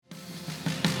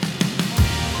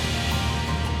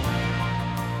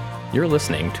You're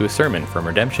listening to a sermon from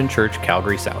Redemption Church,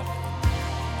 Calgary South.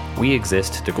 We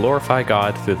exist to glorify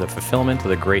God through the fulfillment of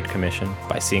the Great Commission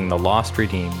by seeing the lost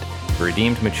redeemed, the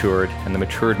redeemed matured, and the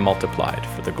matured multiplied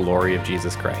for the glory of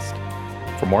Jesus Christ.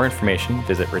 For more information,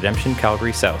 visit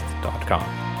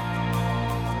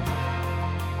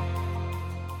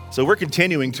redemptioncalgarysouth.com. So we're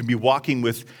continuing to be walking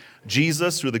with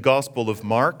Jesus through the Gospel of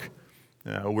Mark.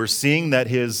 We're seeing that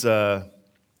his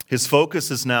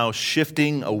focus is now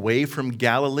shifting away from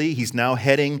Galilee. He's now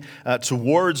heading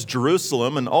towards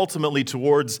Jerusalem and ultimately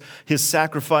towards his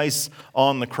sacrifice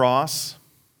on the cross.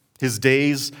 His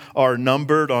days are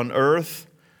numbered on earth.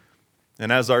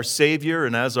 And as our Savior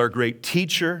and as our great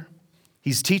teacher,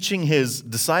 he's teaching his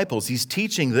disciples. He's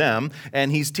teaching them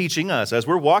and he's teaching us. As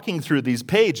we're walking through these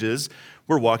pages,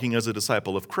 we're walking as a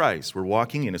disciple of Christ. We're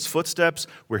walking in his footsteps.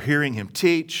 We're hearing him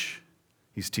teach.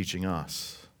 He's teaching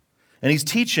us. And he's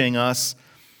teaching us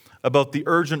about the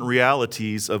urgent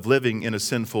realities of living in a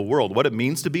sinful world, what it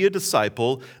means to be a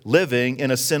disciple living in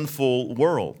a sinful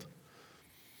world.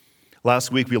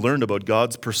 Last week we learned about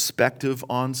God's perspective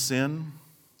on sin.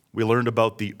 We learned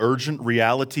about the urgent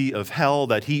reality of hell,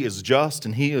 that he is just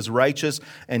and he is righteous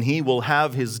and he will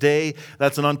have his day.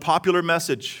 That's an unpopular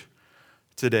message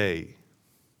today.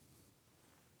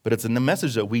 But it's a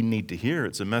message that we need to hear.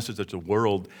 It's a message that the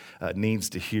world needs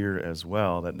to hear as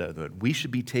well, that we should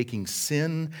be taking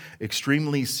sin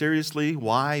extremely seriously.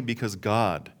 Why? Because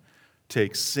God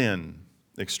takes sin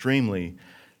extremely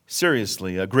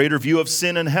seriously. A greater view of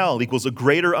sin and hell equals a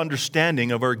greater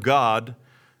understanding of our God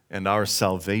and our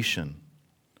salvation.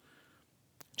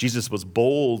 Jesus was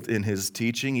bold in his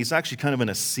teaching. He's actually kind of in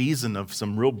a season of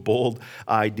some real bold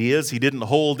ideas. He didn't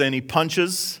hold any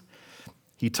punches.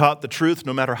 He taught the truth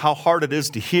no matter how hard it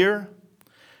is to hear.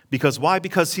 Because why?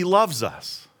 Because he loves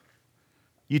us.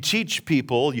 You teach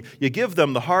people, you give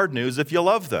them the hard news if you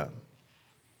love them.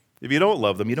 If you don't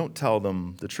love them, you don't tell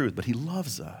them the truth. But he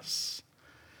loves us.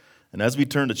 And as we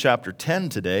turn to chapter 10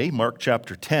 today, Mark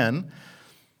chapter 10,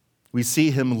 we see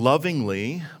him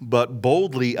lovingly but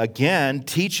boldly again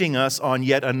teaching us on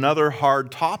yet another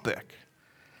hard topic.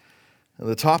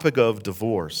 The topic of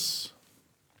divorce.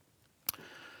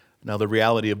 Now, the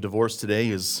reality of divorce today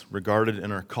is regarded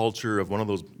in our culture of one of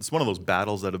those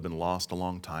battles that have been lost a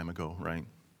long time ago, right?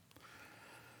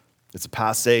 It's a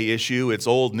passé issue. It's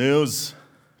old news.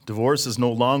 Divorce is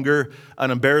no longer an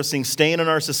embarrassing stain in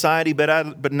our society,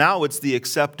 but now it's the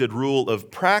accepted rule of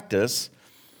practice,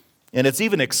 and it's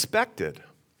even expected.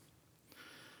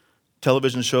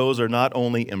 Television shows are not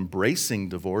only embracing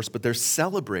divorce, but they're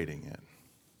celebrating it.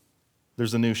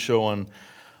 There's a new show on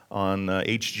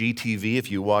HGTV,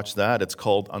 if you watch that, it's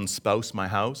called Unspouse My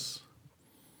House.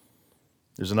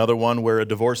 There's another one where a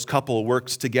divorced couple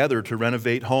works together to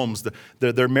renovate homes.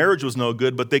 Their marriage was no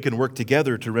good, but they can work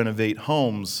together to renovate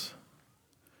homes.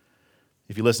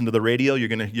 If you listen to the radio, you're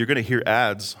gonna hear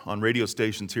ads on radio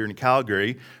stations here in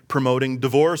Calgary promoting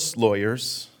divorce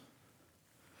lawyers,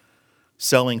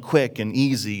 selling quick and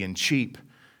easy and cheap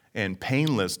and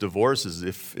painless divorces,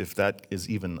 if that is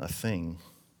even a thing.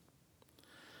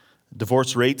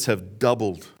 Divorce rates have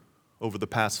doubled over the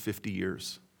past 50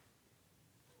 years.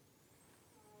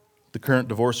 The current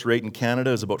divorce rate in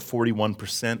Canada is about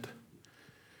 41%,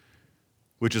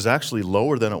 which is actually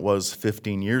lower than it was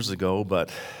 15 years ago,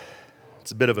 but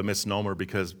it's a bit of a misnomer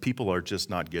because people are just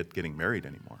not getting married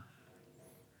anymore.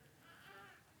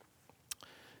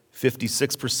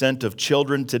 56% of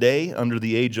children today under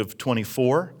the age of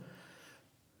 24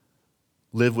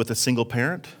 live with a single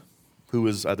parent who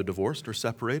is either divorced or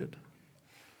separated.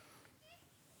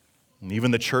 And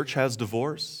even the church has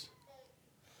divorce.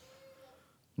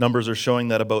 Numbers are showing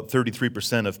that about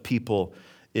 33% of people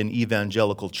in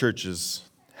evangelical churches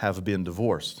have been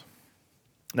divorced.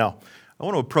 Now, I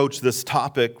want to approach this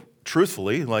topic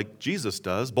truthfully, like Jesus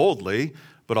does, boldly,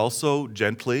 but also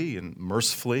gently and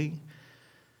mercifully.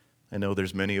 I know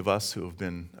there's many of us who have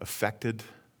been affected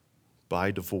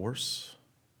by divorce.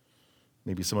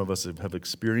 Maybe some of us have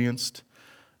experienced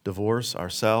divorce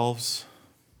ourselves.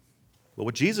 But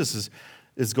what Jesus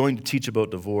is going to teach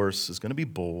about divorce is going to be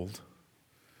bold.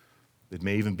 It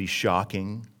may even be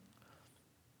shocking.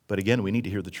 But again, we need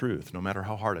to hear the truth, no matter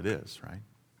how hard it is, right?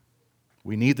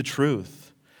 We need the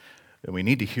truth, and we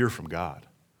need to hear from God.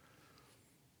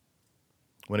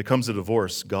 When it comes to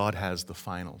divorce, God has the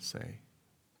final say.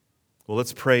 Well,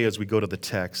 let's pray as we go to the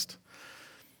text.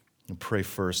 And pray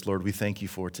first. Lord, we thank you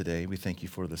for today. We thank you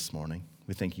for this morning.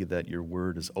 We thank you that your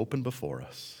word is open before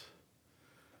us,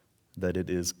 that it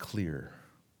is clear,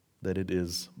 that it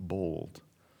is bold,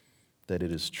 that it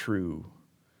is true,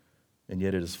 and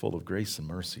yet it is full of grace and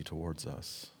mercy towards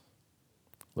us.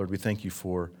 Lord, we thank you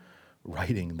for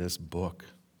writing this book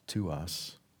to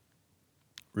us,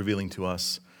 revealing to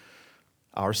us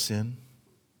our sin,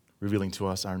 revealing to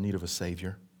us our need of a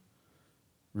Savior,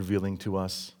 revealing to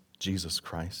us Jesus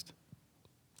Christ,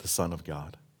 the Son of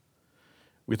God.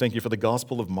 We thank you for the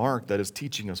Gospel of Mark that is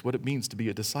teaching us what it means to be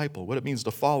a disciple, what it means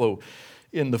to follow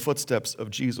in the footsteps of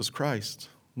Jesus Christ.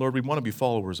 Lord, we want to be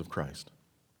followers of Christ.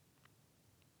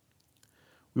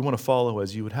 We want to follow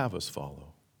as you would have us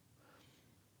follow.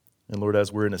 And Lord,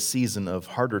 as we're in a season of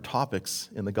harder topics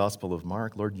in the Gospel of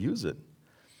Mark, Lord, use it.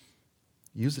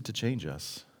 Use it to change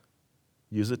us.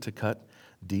 Use it to cut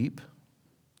deep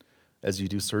as you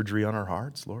do surgery on our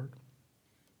hearts, Lord.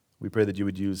 We pray that you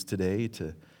would use today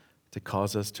to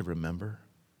cause us to remember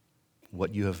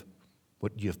what you have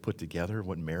put together,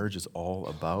 what marriage is all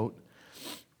about,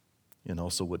 and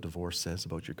also what divorce says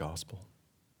about your gospel.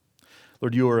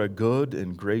 Lord, you are a good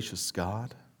and gracious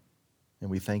God, and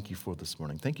we thank you for this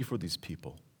morning. Thank you for these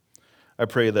people. I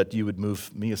pray that you would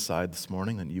move me aside this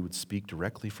morning, that you would speak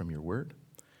directly from your word,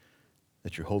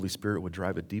 that your Holy Spirit would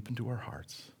drive it deep into our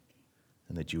hearts,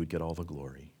 and that you would get all the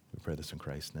glory. We pray this in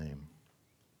Christ's name.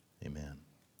 Amen.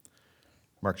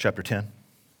 Mark chapter 10,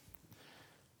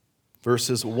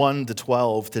 verses 1 to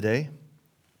 12 today.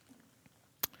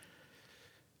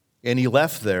 And he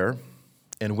left there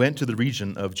and went to the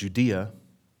region of Judea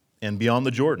and beyond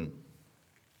the Jordan.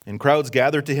 And crowds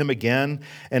gathered to him again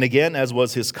and again, as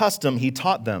was his custom, he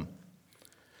taught them.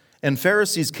 And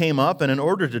Pharisees came up and in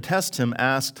order to test him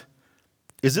asked,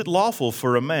 "Is it lawful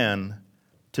for a man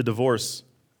to divorce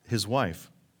his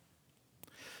wife?"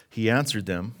 He answered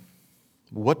them,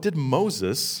 "What did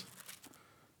Moses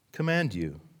command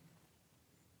you?"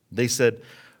 They said,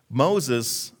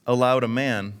 "Moses allowed a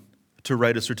man to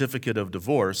write a certificate of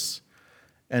divorce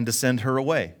and to send her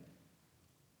away."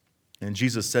 And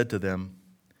Jesus said to them,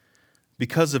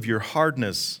 "Because of your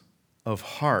hardness of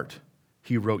heart,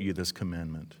 he wrote you this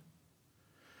commandment.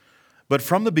 But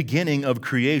from the beginning of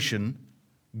creation,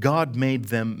 God made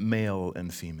them male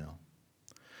and female.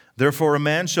 Therefore, a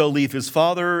man shall leave his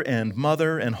father and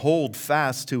mother and hold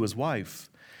fast to his wife,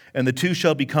 and the two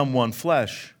shall become one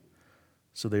flesh.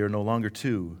 So they are no longer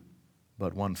two,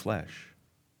 but one flesh.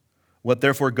 What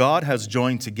therefore God has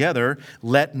joined together,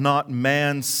 let not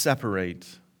man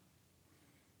separate."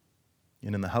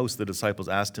 And in the house the disciples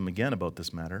asked him again about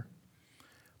this matter.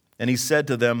 And he said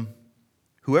to them,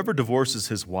 "Whoever divorces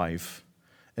his wife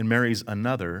and marries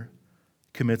another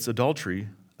commits adultery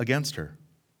against her.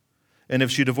 And if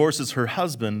she divorces her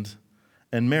husband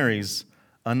and marries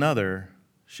another,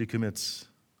 she commits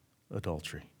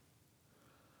adultery."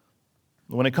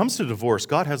 When it comes to divorce,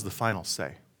 God has the final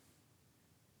say.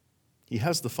 He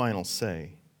has the final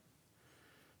say.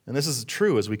 And this is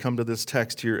true as we come to this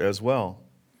text here as well.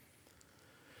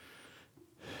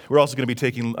 We're also going to be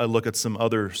taking a look at some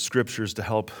other scriptures to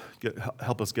help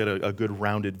us get a good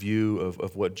rounded view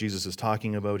of what Jesus is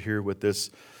talking about here with this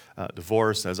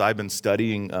divorce. As I've been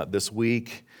studying this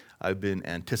week, I've been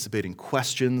anticipating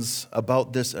questions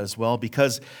about this as well,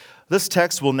 because this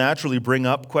text will naturally bring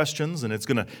up questions, and it's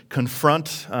going to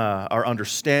confront our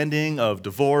understanding of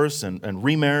divorce and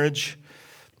remarriage.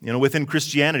 You know, within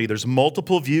Christianity, there's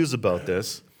multiple views about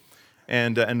this.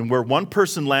 And where one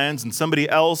person lands and somebody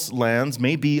else lands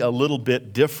may be a little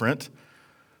bit different,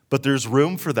 but there's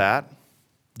room for that.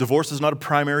 Divorce is not a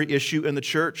primary issue in the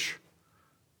church,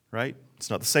 right? It's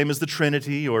not the same as the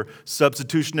Trinity or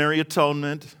substitutionary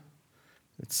atonement.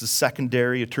 It's a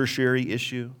secondary, a tertiary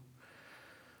issue.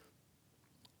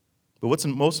 But what's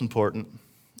most important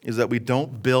is that we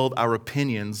don't build our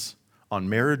opinions on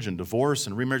marriage and divorce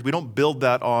and remarriage. We don't build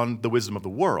that on the wisdom of the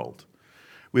world.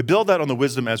 We build that on the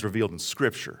wisdom as revealed in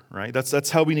Scripture, right? That's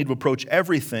how we need to approach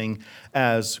everything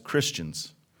as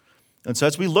Christians. And so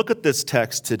as we look at this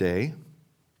text today,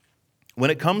 when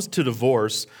it comes to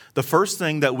divorce, the first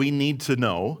thing that we need to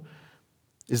know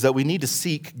is that we need to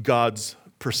seek God's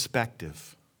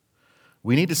perspective.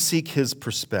 We need to seek his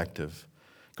perspective.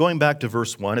 Going back to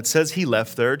verse 1, it says he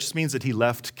left there. It just means that he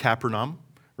left Capernaum,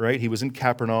 right? He was in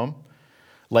Capernaum,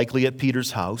 likely at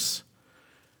Peter's house.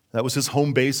 That was his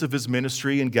home base of his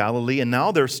ministry in Galilee, and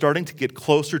now they're starting to get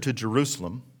closer to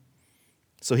Jerusalem.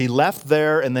 So he left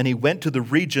there, and then he went to the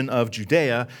region of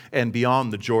Judea and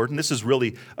beyond the Jordan. This is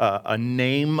really a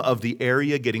name of the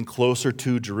area getting closer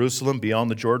to Jerusalem. Beyond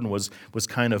the Jordan was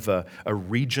kind of a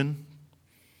region.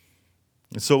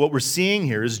 And so what we're seeing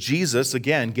here is Jesus,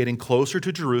 again, getting closer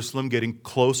to Jerusalem, getting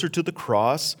closer to the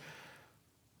cross.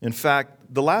 In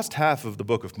fact, the last half of the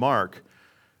book of Mark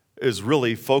is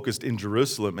really focused in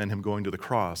Jerusalem and him going to the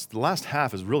cross. The last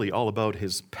half is really all about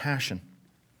his passion.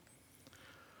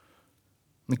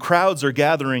 The crowds are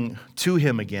gathering to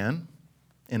him again,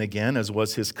 And again, as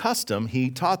was his custom, he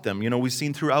taught them. We've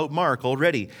seen throughout Mark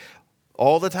already,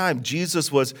 all the time,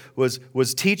 Jesus was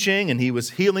teaching and he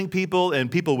was healing people,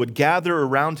 and people would gather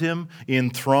around him in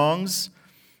throngs.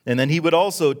 And then he would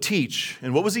also teach.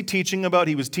 And what was he teaching about?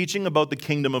 He was teaching about the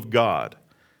kingdom of God.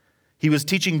 He was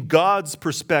teaching God's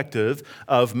perspective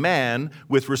of man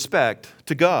with respect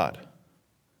to God.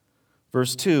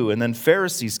 Verse 2, and then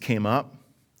Pharisees came up,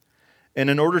 and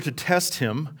in order to test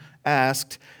him,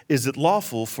 asked, is it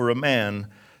lawful for a man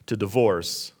to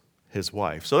divorce his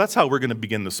wife? So that's how we're going to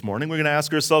begin this morning. We're going to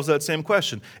ask ourselves that same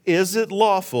question. Is it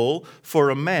lawful for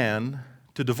a man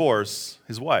to divorce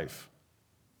his wife?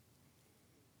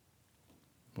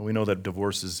 Well, we know that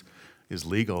divorce is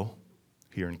legal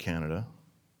here in Canada.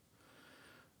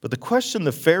 But the question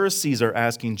the Pharisees are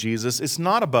asking Jesus is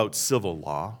not about civil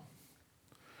law.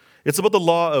 It's about the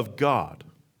law of God.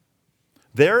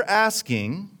 They're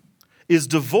asking, is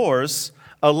divorce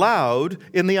allowed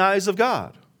in the eyes of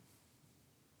God?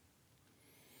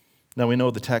 Now we know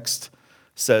the text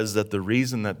says that the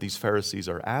reason that these Pharisees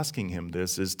are asking him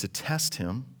this is to test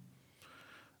him.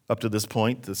 Up to this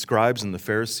point, the scribes and the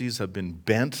Pharisees have been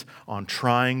bent on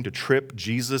trying to trip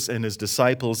Jesus and his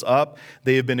disciples up.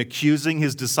 They have been accusing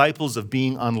his disciples of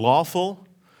being unlawful,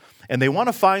 and they want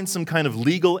to find some kind of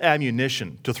legal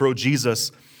ammunition to throw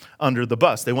Jesus under the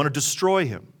bus. They want to destroy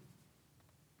him.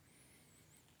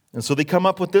 And so they come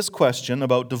up with this question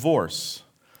about divorce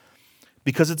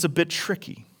because it's a bit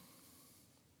tricky.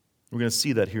 We're going to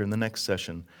see that here in the next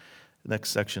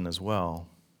section as well.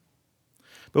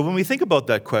 But when we think about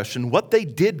that question, what they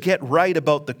did get right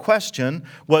about the question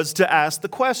was to ask the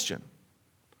question.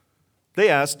 They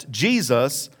asked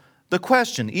Jesus the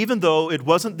question. Even though it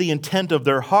wasn't the intent of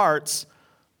their hearts,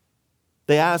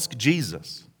 they asked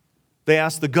Jesus. They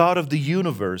asked the God of the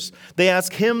universe. They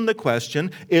asked him the question,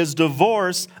 is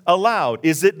divorce allowed?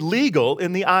 Is it legal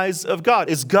in the eyes of God?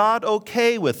 Is God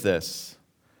okay with this?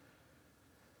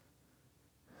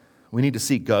 We need to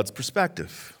seek God's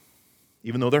perspective.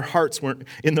 Even though their hearts weren't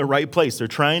in the right place, they're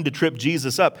trying to trip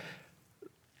Jesus up.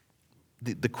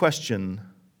 The question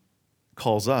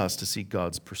calls us to seek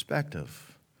God's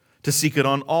perspective, to seek it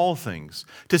on all things,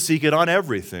 to seek it on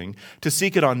everything, to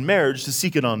seek it on marriage, to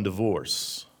seek it on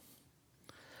divorce.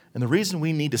 And the reason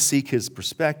we need to seek his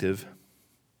perspective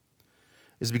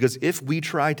is because if we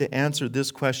try to answer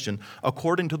this question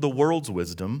according to the world's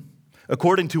wisdom,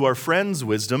 according to our friends'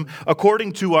 wisdom,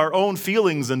 according to our own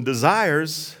feelings and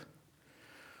desires,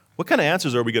 what kind of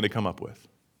answers are we going to come up with?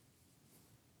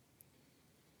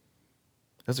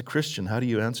 As a Christian, how do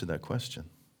you answer that question?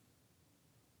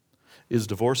 Is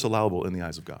divorce allowable in the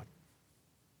eyes of God?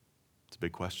 It's a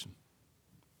big question.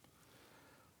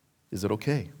 Is it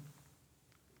okay?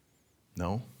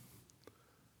 No?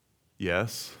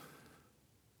 Yes?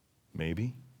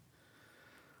 Maybe?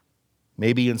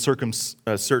 Maybe in certain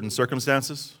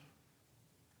circumstances?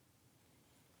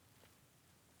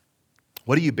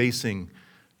 What are you basing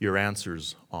your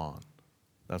answers on?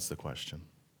 That's the question.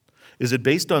 Is it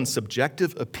based on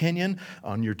subjective opinion,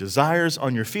 on your desires,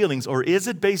 on your feelings, or is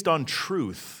it based on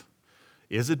truth?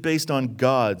 Is it based on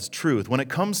God's truth? When it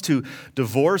comes to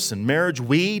divorce and marriage,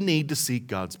 we need to seek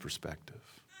God's perspective.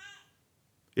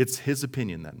 It's his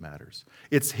opinion that matters.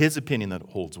 It's his opinion that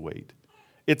holds weight.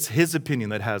 It's his opinion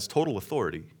that has total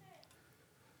authority.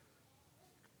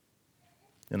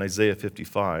 In Isaiah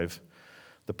 55,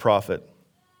 the prophet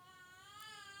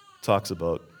talks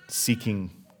about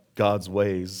seeking God's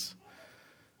ways.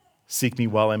 Seek me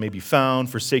while I may be found,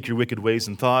 forsake your wicked ways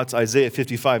and thoughts. Isaiah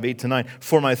 55, 8-9.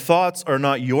 For my thoughts are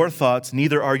not your thoughts,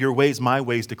 neither are your ways my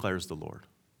ways, declares the Lord.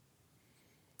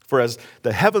 For as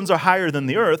the heavens are higher than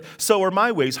the earth, so are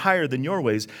my ways higher than your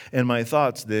ways, and my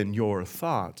thoughts than your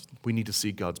thoughts. We need to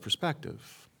seek God's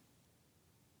perspective.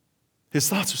 His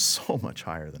thoughts are so much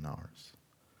higher than ours.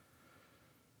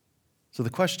 So the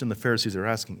question the Pharisees are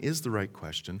asking is the right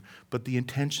question, but the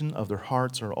intention of their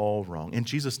hearts are all wrong. And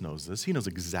Jesus knows this. He knows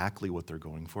exactly what they're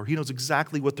going for. He knows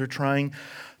exactly what they're trying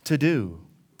to do.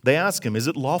 They ask him, is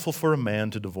it lawful for a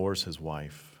man to divorce his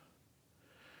wife?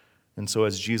 And so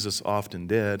as Jesus often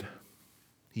did,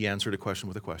 he answered a question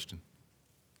with a question.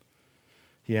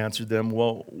 He answered them,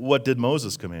 well, what did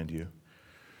Moses command you?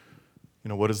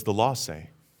 What does the law say?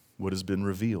 What has been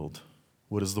revealed?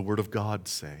 What does the word of God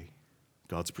say?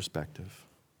 God's perspective.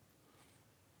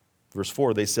 Verse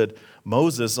 4, they said,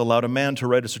 Moses allowed a man to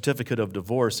write a certificate of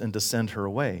divorce and to send her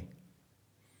away.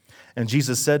 And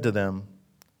Jesus said to them,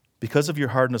 because of your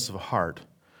hardness of heart,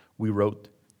 we wrote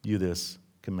you this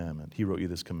commandment. He wrote you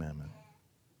this commandment.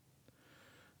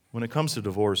 When it comes to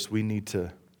divorce, we need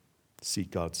to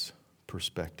seek God's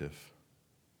perspective.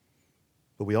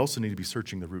 But we also need to be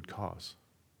searching the root cause.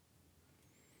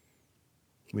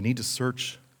 We need to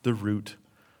search the root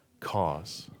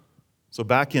cause. So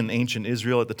back in ancient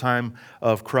Israel at the time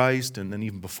of Christ, and then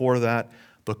even before that,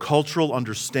 the cultural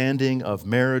understanding of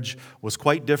marriage was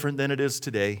quite different than it is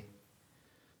today.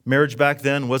 Marriage back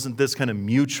then wasn't this kind of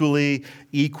mutually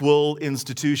equal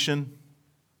institution.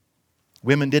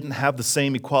 Women didn't have the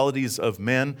same equalities of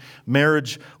men.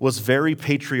 Marriage was very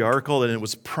patriarchal, and it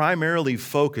was primarily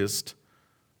focused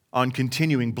on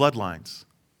continuing bloodlines.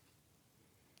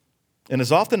 And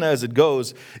as often as it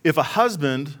goes, if a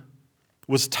husband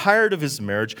was tired of his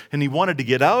marriage and he wanted to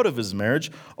get out of his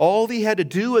marriage, all he had to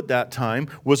do at that time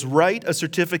was write a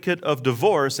certificate of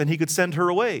divorce and he could send her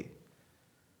away.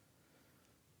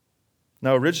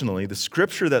 Now, originally, the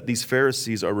scripture that these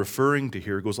Pharisees are referring to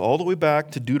here goes all the way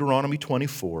back to Deuteronomy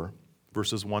 24,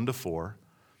 verses 1 to 4.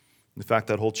 In fact,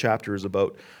 that whole chapter is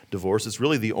about divorce. It's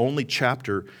really the only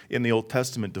chapter in the Old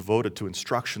Testament devoted to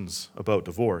instructions about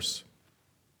divorce.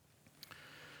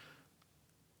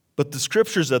 But the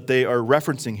scriptures that they are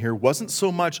referencing here wasn't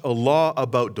so much a law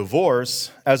about divorce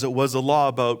as it was a law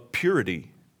about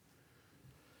purity.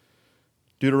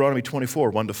 Deuteronomy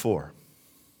 24, 1 to 4.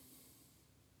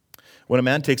 When a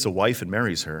man takes a wife and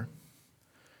marries her,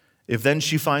 if then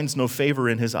she finds no favor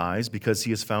in his eyes because he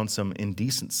has found some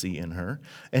indecency in her,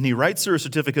 and he writes her a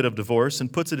certificate of divorce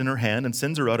and puts it in her hand and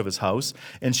sends her out of his house,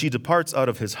 and she departs out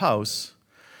of his house,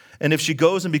 and if she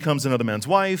goes and becomes another man's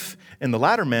wife, and the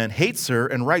latter man hates her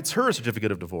and writes her a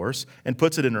certificate of divorce and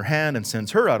puts it in her hand and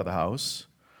sends her out of the house,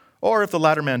 or if the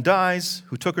latter man dies,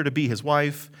 who took her to be his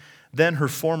wife, then her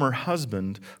former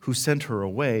husband, who sent her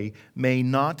away, may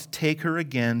not take her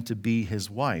again to be his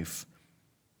wife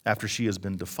after she has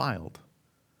been defiled.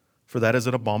 For that is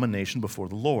an abomination before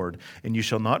the Lord, and you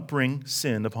shall not bring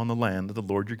sin upon the land that the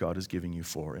Lord your God is giving you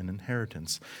for an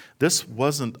inheritance. This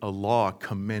wasn't a law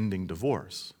commending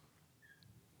divorce.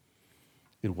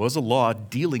 It was a law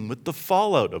dealing with the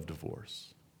fallout of divorce.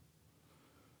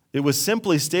 It was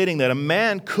simply stating that a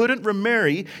man couldn't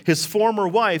remarry his former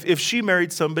wife if she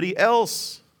married somebody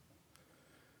else.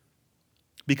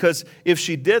 Because if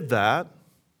she did that,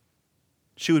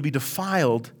 she would be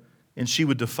defiled, and she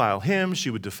would defile him, she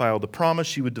would defile the promise,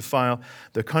 she would defile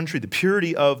the country, the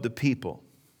purity of the people.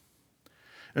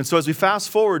 And so as we fast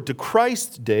forward to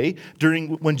Christ's day,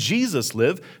 when Jesus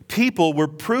lived, people were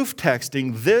proof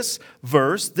texting this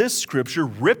verse, this scripture,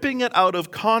 ripping it out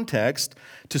of context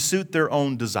to suit their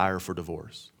own desire for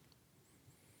divorce.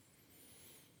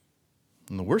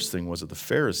 And the worst thing was that the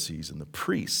Pharisees and the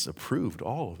priests approved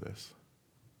all of this.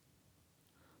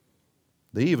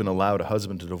 They even allowed a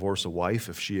husband to divorce a wife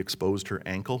if she exposed her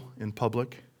ankle in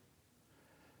public,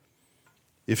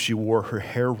 if she wore her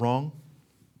hair wrong.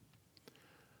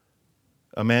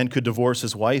 A man could divorce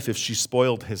his wife if she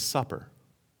spoiled his supper.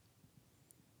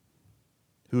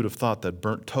 Who would have thought that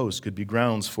burnt toast could be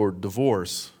grounds for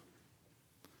divorce?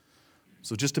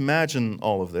 So just imagine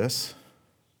all of this.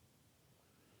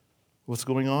 What's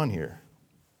going on here?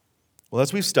 Well,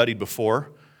 as we've studied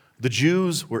before, the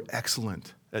Jews were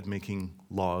excellent at making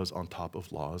laws on top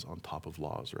of laws on top of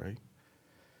laws, right?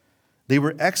 They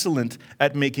were excellent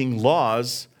at making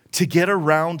laws to get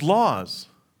around laws.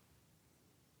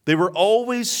 They were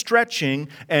always stretching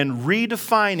and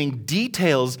redefining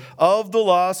details of the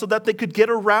law so that they could get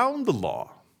around the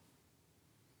law.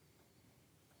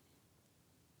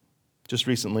 Just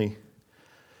recently,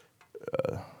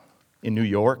 in New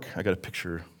York, I got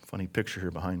a funny picture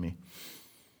here behind me.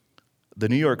 The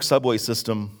New York subway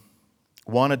system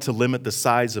wanted to limit the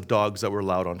size of dogs that were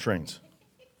allowed on trains.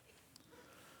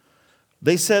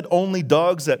 They said only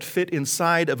dogs that fit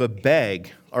inside of a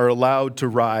bag are allowed to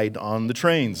ride on the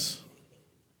trains.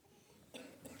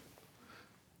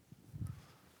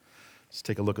 Let's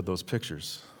take a look at those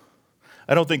pictures.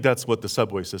 I don't think that's what the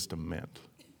subway system meant.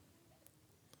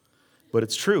 But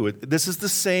it's true. This is the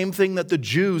same thing that the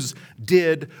Jews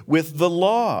did with the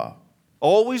law,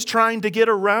 always trying to get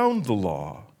around the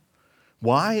law.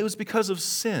 Why? It was because of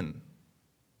sin.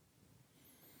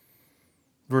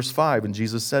 Verse 5, and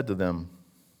Jesus said to them,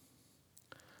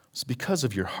 it's because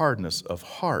of your hardness of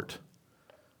heart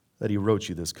that he wrote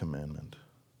you this commandment.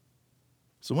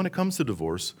 So when it comes to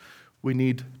divorce, we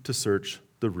need to search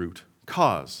the root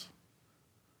cause.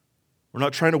 We're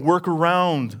not trying to work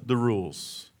around the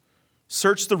rules.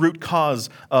 Search the root cause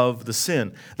of the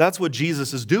sin. That's what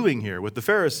Jesus is doing here with the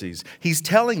Pharisees. He's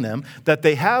telling them that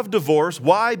they have divorce.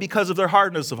 Why? Because of their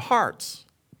hardness of hearts.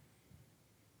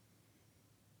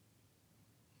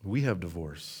 We have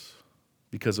divorce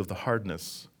because of the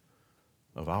hardness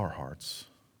of our hearts.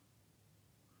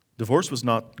 Divorce was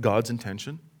not God's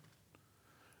intention.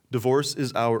 Divorce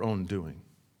is our own doing.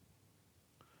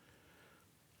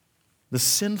 The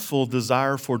sinful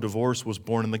desire for divorce was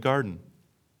born in the garden.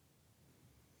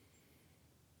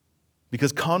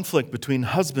 Because conflict between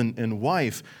husband and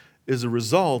wife is a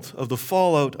result of the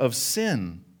fallout of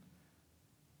sin.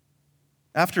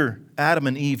 After Adam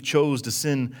and Eve chose to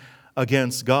sin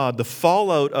against God, the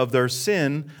fallout of their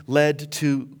sin led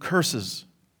to curses.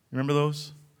 Remember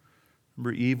those?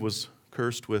 Remember Eve was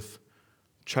cursed with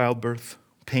childbirth,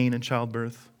 pain in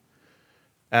childbirth.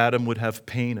 Adam would have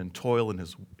pain and toil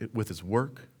with his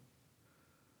work.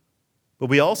 But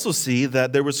we also see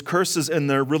that there was curses in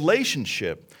their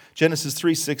relationship. Genesis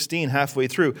 3:16, halfway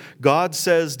through, God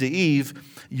says to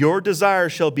Eve, "Your desire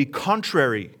shall be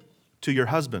contrary to your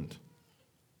husband,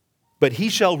 but he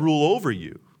shall rule over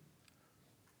you."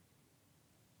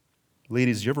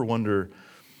 Ladies, do you ever wonder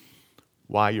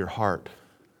why your heart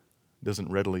doesn't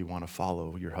readily want to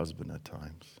follow your husband at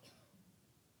times?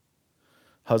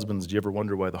 Husbands, do you ever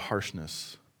wonder why the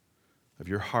harshness of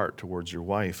your heart towards your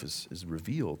wife is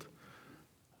revealed?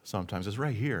 Sometimes it's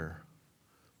right here,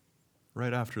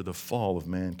 right after the fall of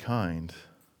mankind.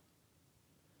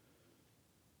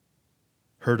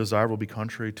 Her desire will be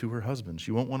contrary to her husband.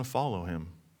 She won't want to follow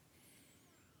him.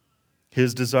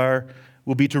 His desire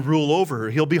will be to rule over her.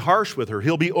 He'll be harsh with her.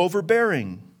 He'll be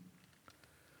overbearing.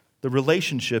 The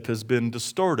relationship has been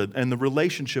distorted, and the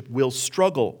relationship will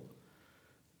struggle.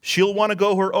 She'll want to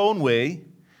go her own way,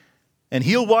 and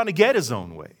he'll want to get his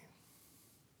own way.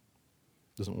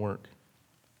 Doesn't work.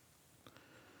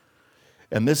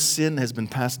 And this sin has been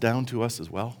passed down to us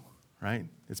as well, right?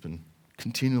 It's been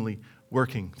continually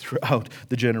working throughout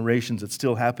the generations. It's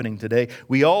still happening today.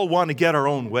 We all want to get our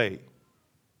own way.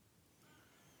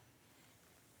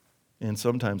 And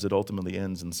sometimes it ultimately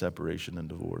ends in separation and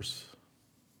divorce.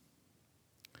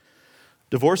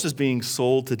 Divorce is being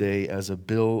sold today as a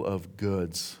bill of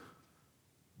goods.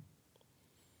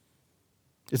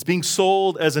 It's being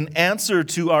sold as an answer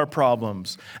to our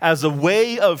problems, as a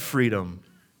way of freedom.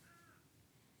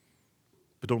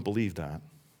 But don't believe that.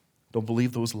 Don't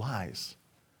believe those lies.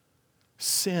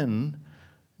 Sin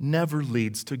never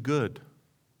leads to good.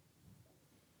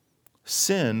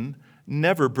 Sin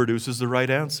never produces the right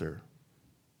answer.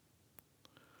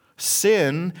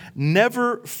 Sin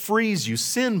never frees you.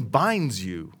 Sin binds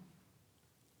you.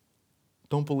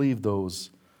 Don't believe those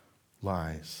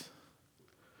lies.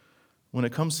 When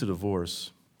it comes to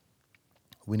divorce,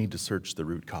 we need to search the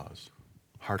root cause.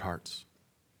 Hard hearts.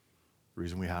 The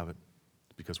reason we have it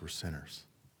is because we're sinners.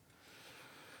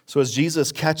 So as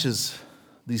Jesus catches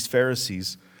these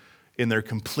Pharisees in their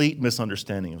complete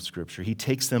misunderstanding of Scripture, he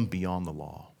takes them beyond the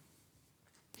law.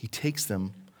 He takes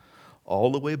them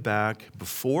all the way back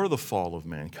before the fall of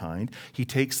mankind. He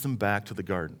takes them back to the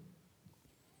garden.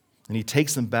 And he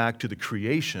takes them back to the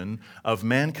creation of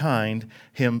mankind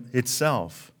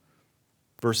itself.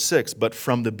 Verse 6, "But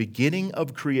from the beginning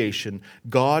of creation,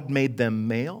 God made them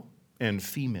male and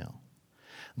female.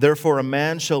 Therefore a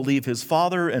man shall leave his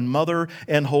father and mother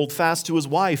and hold fast to his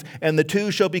wife, and the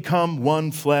two shall become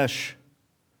one flesh.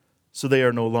 So they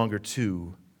are no longer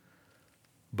two,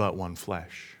 but one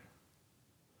flesh."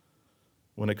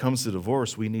 When it comes to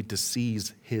divorce, we need to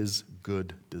seize his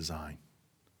good design.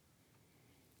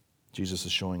 Jesus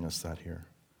is showing us that here.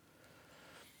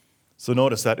 So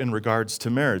notice that in regards to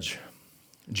marriage,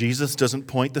 Jesus doesn't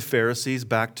point the Pharisees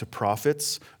back to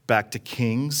prophets, back to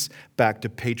kings, back to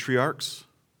patriarchs.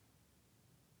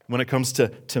 When it comes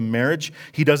to marriage,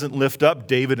 he doesn't lift up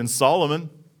David and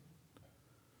Solomon.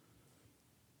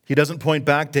 He doesn't point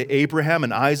back to Abraham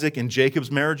and Isaac and Jacob's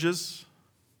marriages.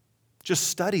 Just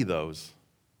study those.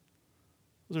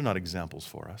 Those are not examples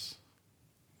for us.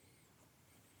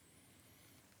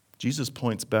 Jesus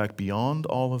points back beyond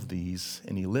all of these,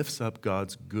 and he lifts up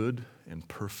God's good and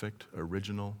perfect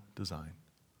original design.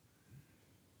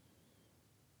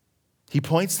 He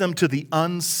points them to the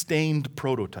unstained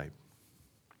prototype.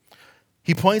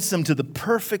 He points them to the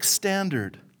perfect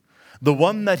standard, the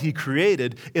one that he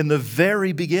created in the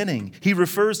very beginning. He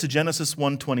refers to Genesis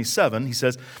 1:27. He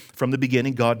says, "From the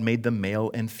beginning, God made them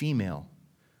male and female."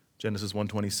 Genesis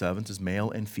 1:27 says,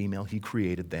 male and female, he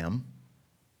created them.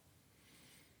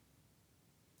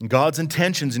 God's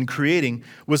intentions in creating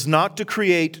was not to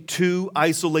create two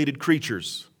isolated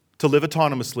creatures to live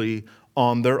autonomously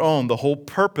on their own. The whole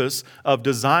purpose of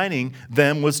designing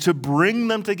them was to bring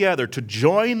them together, to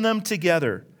join them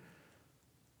together.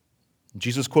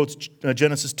 Jesus quotes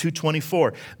Genesis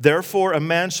 2:24, "Therefore a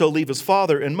man shall leave his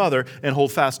father and mother and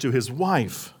hold fast to his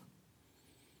wife."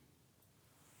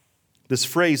 This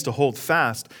phrase, to hold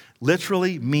fast,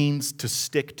 literally means to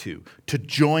stick to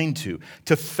join to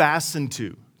fasten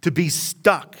to be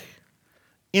stuck,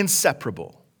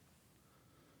 inseparable,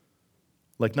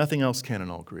 like nothing else can in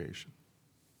all creation.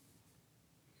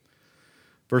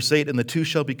 Verse 8, and the two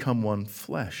shall become one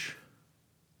flesh.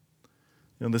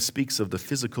 This speaks of the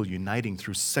physical uniting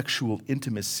through sexual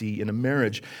intimacy in a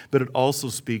marriage, but it also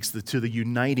speaks to the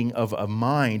uniting of a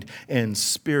mind and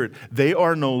spirit. They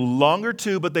are no longer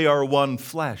two, but they are one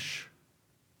flesh.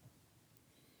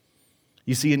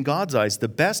 You see, in God's eyes, the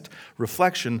best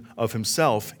reflection of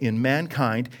himself in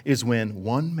mankind is when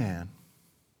one man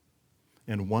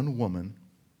and one woman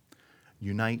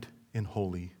unite in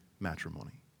holy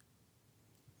matrimony.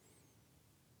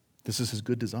 This is his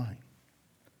good design.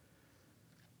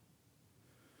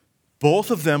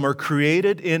 Both of them are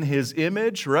created in his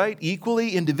image, right?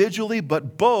 Equally, individually,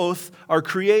 but both are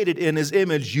created in his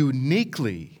image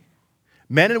uniquely.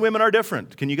 Men and women are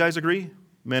different. Can you guys agree?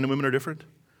 Men and women are different?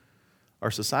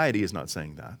 Our society is not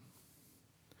saying that.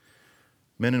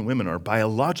 Men and women are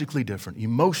biologically different,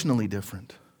 emotionally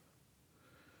different.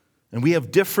 And we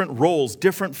have different roles,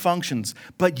 different functions,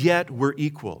 but yet we're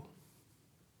equal.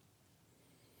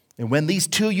 And when these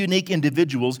two unique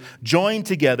individuals join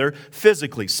together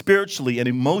physically, spiritually, and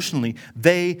emotionally,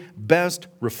 they best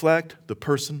reflect the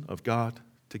person of God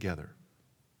together.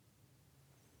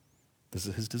 This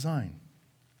is his design.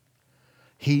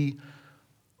 He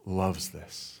loves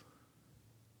this.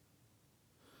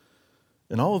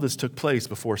 And all of this took place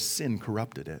before sin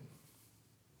corrupted it.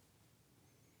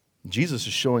 Jesus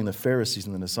is showing the Pharisees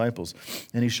and the disciples,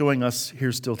 and he's showing us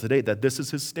here still today that this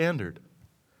is his standard.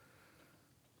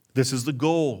 This is the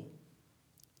goal.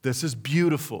 This is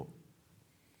beautiful.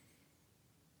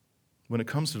 When it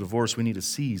comes to divorce, we need to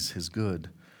seize his good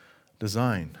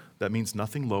design. That means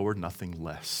nothing lower, nothing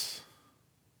less.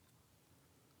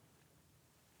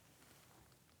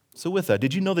 So with that,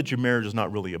 did you know that your marriage is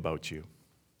not really about you?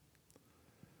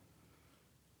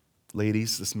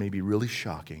 Ladies, this may be really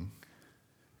shocking,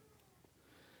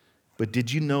 but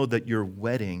did you know that your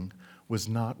wedding was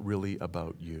not really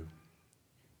about you?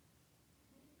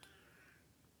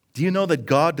 Do you know that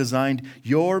God designed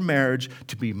your marriage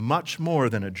to be much more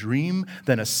than a dream,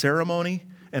 than a ceremony,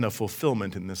 and a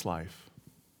fulfillment in this life?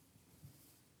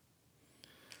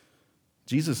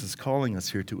 Jesus is calling us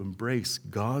here to embrace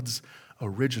God's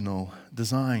original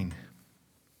design.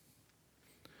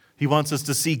 He wants us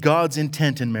to see God's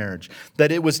intent in marriage,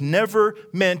 that it was never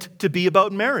meant to be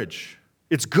about marriage.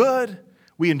 It's good.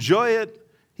 We enjoy it.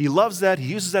 He loves that.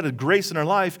 He uses that as grace in our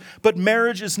life. But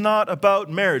marriage is not about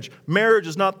marriage. Marriage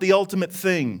is not the ultimate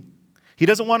thing. He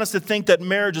doesn't want us to think that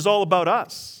marriage is all about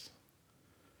us.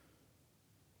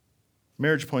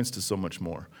 Marriage points to so much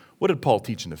more. What did Paul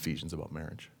teach in Ephesians about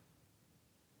marriage?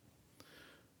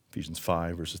 Ephesians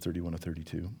 5, verses 31 to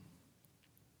 32.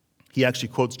 He actually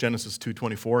quotes Genesis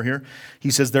 2:24 here.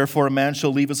 He says, therefore a man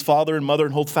shall leave his father and mother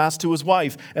and hold fast to his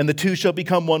wife, and the two shall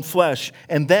become one flesh.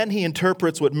 And then he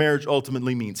interprets what marriage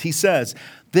ultimately means. He says,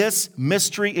 this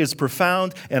mystery is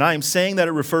profound, and I am saying that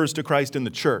it refers to Christ in the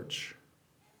church.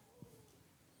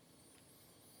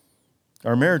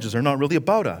 Our marriages are not really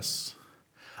about us.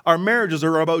 Our marriages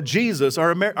are about Jesus.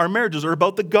 Our marriages are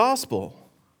about the gospel.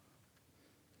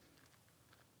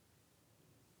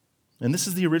 And this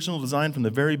is the original design from the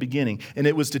very beginning. And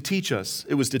it was to teach us.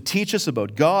 It was to teach us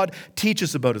about God, teach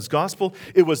us about his gospel.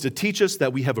 It was to teach us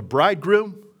that we have a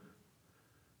bridegroom,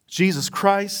 Jesus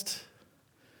Christ,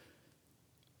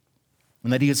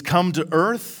 and that he has come to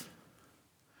earth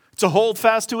to hold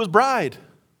fast to his bride.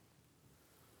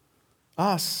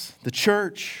 Us, the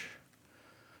church,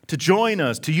 to join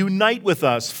us, to unite with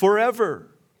us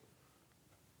forever.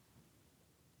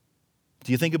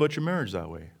 Do you think about your marriage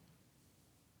that way?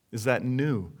 Is that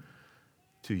new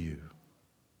to you?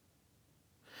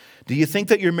 Do you think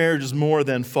that your marriage is more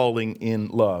than falling in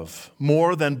love,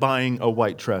 more than buying a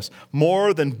white dress,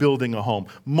 more than building a home,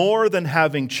 more than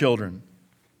having children?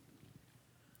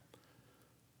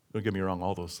 Don't get me wrong,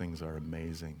 all those things are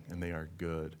amazing and they are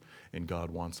good, and God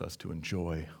wants us to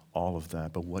enjoy all of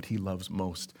that. But what he loves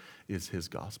most is his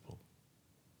gospel.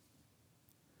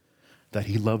 That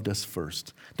he loved us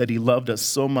first, that he loved us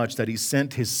so much that he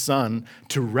sent his son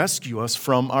to rescue us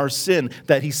from our sin,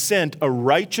 that he sent a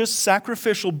righteous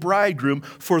sacrificial bridegroom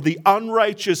for the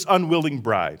unrighteous, unwilling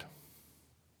bride.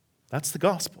 That's the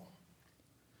gospel.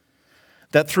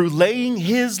 That through laying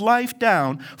his life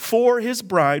down for his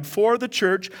bride, for the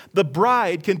church, the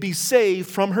bride can be saved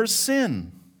from her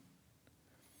sin.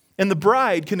 And the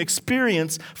bride can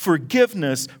experience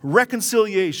forgiveness,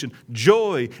 reconciliation,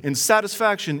 joy, and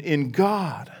satisfaction in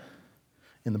God,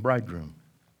 in the bridegroom.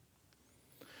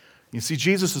 You see,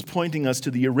 Jesus is pointing us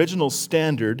to the original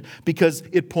standard because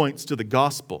it points to the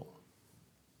gospel.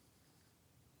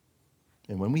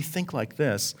 And when we think like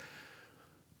this,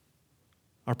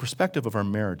 our perspective of our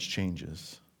marriage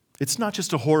changes. It's not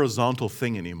just a horizontal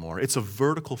thing anymore. It's a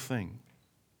vertical thing.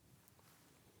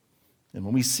 And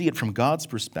when we see it from God's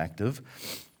perspective,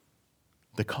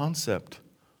 the concept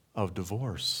of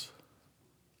divorce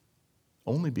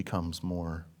only becomes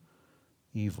more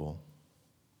evil.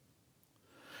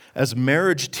 As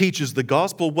marriage teaches the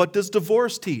gospel, what does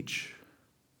divorce teach?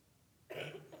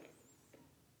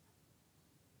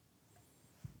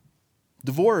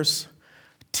 Divorce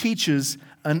teaches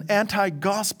an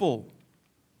anti-gospel.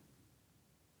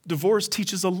 Divorce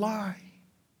teaches a lie.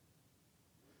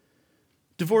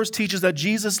 Divorce teaches that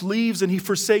Jesus leaves and he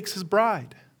forsakes his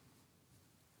bride.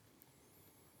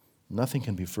 Nothing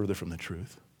can be further from the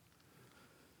truth.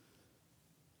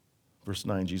 Verse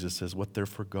 9, Jesus says, "What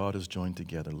therefore God has joined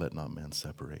together, let not man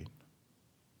separate."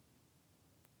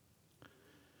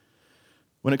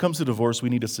 When it comes to divorce, we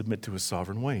need to submit to his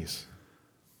sovereign ways.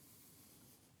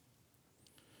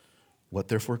 What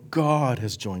therefore God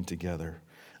has joined together,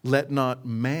 let not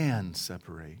man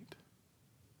separate.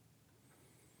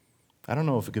 I don't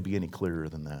know if it could be any clearer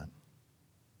than that.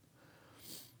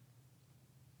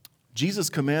 Jesus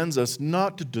commands us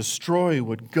not to destroy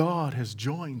what God has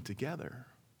joined together.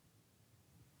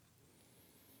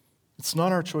 It's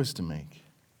not our choice to make.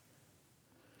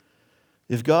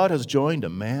 If God has joined a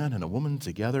man and a woman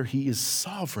together, he is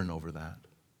sovereign over that.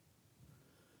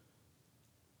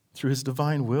 Through his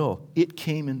divine will, it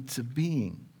came into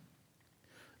being,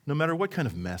 no matter what kind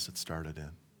of mess it started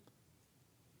in.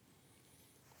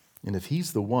 And if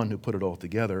he's the one who put it all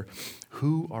together,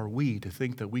 who are we to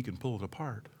think that we can pull it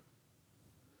apart?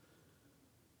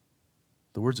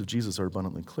 The words of Jesus are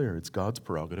abundantly clear. It's God's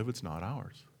prerogative, it's not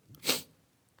ours.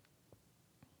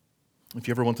 If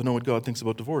you ever want to know what God thinks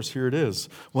about divorce, here it is.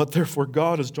 What therefore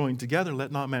God has joined together, let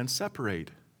not man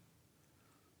separate.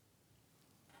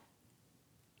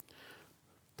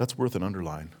 That's worth an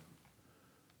underline.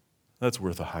 That's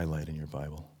worth a highlight in your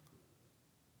Bible.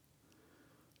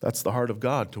 That's the heart of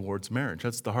God towards marriage.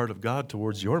 That's the heart of God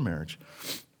towards your marriage.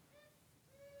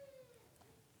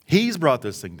 He's brought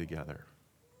this thing together.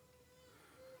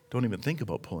 Don't even think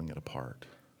about pulling it apart.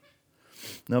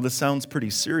 Now, this sounds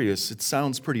pretty serious. It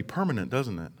sounds pretty permanent,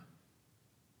 doesn't it?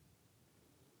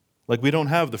 Like we don't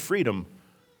have the freedom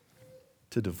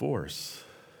to divorce.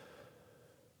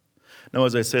 Now,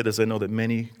 as I say this, I know that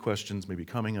many questions may be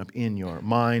coming up in your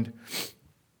mind.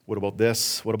 What about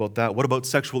this? What about that? What about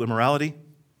sexual immorality?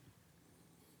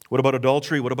 What about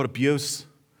adultery? What about abuse?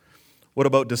 What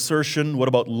about desertion? What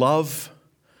about love?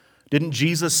 Didn't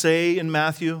Jesus say in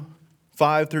Matthew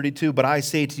 5:32, "But I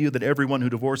say to you that everyone who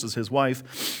divorces his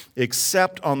wife,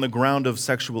 except on the ground of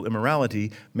sexual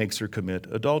immorality, makes her commit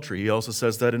adultery." He also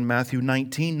says that in Matthew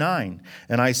 19:9,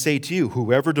 "And I say to you,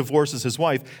 whoever divorces his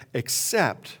wife,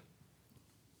 except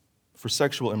for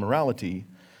sexual immorality,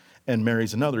 and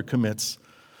marries another, commits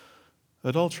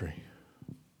adultery."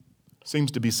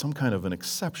 Seems to be some kind of an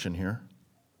exception here.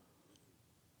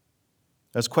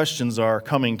 As questions are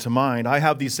coming to mind, I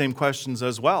have these same questions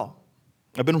as well.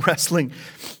 I've been wrestling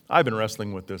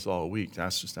with this all week.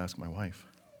 Just ask my wife.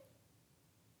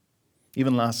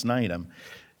 Even last night, I'm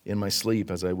in my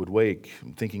sleep as I would wake,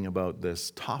 I'm thinking about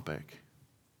this topic.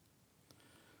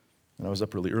 And I was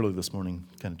up really early this morning,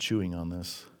 kind of chewing on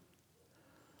this.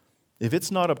 If it's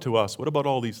not up to us, what about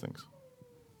all these things?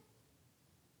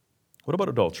 What about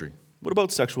adultery? What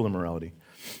about sexual immorality?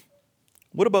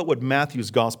 What about what Matthew's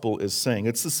gospel is saying?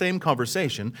 It's the same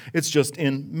conversation, it's just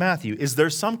in Matthew. Is there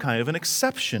some kind of an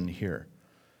exception here?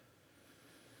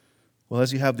 Well,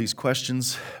 as you have these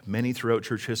questions, many throughout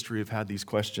church history have had these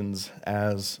questions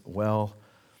as well.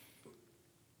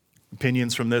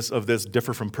 Opinions of this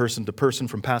differ from person to person,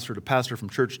 from pastor to pastor, from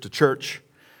church to church.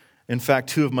 In fact,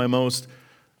 two of my most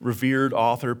revered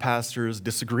author pastors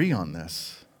disagree on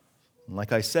this. And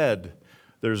like I said,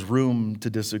 there's room to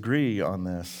disagree on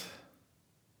this.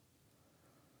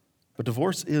 But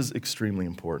divorce is extremely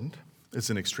important. It's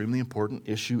an extremely important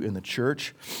issue in the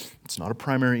church. It's not a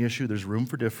primary issue. There's room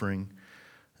for differing.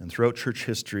 And throughout church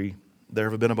history, there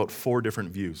have been about 4 different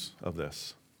views of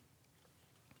this.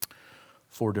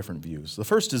 4 different views. The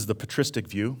first is the patristic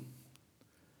view.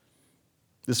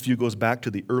 This view goes back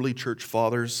to the early church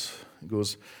fathers. It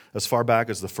goes as far back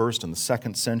as the 1st and the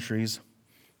 2nd centuries.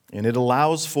 And it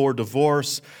allows for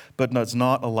divorce, but does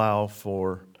not allow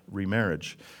for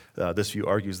remarriage. This view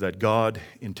argues that God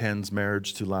intends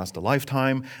marriage to last a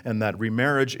lifetime and that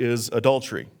remarriage is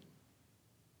adultery.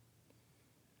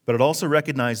 But it also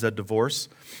recognizes that divorce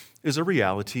is a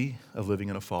reality of living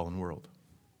in a fallen world.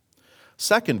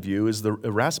 Second view is the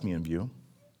Erasmian view.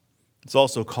 It's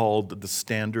also called the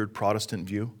standard Protestant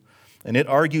view. And it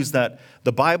argues that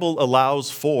the Bible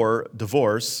allows for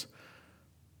divorce,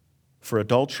 for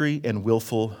adultery and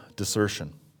willful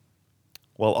desertion,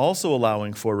 while also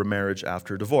allowing for remarriage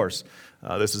after divorce.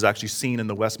 This is actually seen in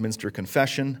the Westminster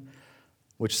Confession,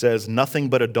 which says, "Nothing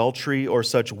but adultery or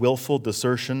such willful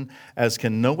desertion as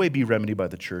can no way be remedied by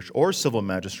the church or civil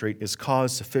magistrate is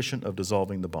cause sufficient of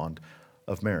dissolving the bond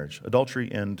of marriage."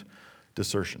 Adultery and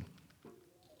desertion.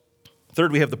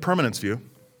 Third, we have the permanence view.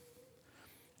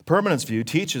 The permanence view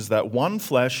teaches that one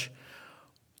flesh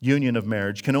union of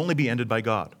marriage can only be ended by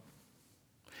God,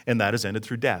 and that is ended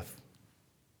through death.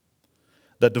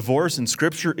 That divorce in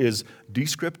Scripture is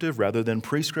descriptive rather than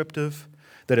prescriptive,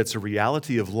 that it's a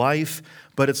reality of life,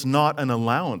 but it's not an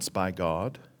allowance by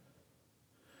God,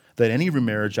 that any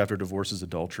remarriage after divorce is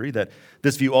adultery, that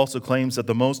this view also claims that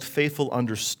the most faithful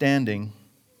understanding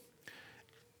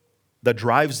that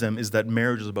drives them is that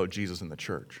marriage is about Jesus and the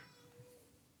church.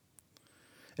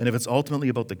 And if it's ultimately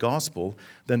about the gospel,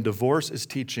 then divorce is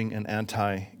teaching an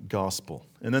anti-gospel.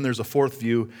 And then there's a fourth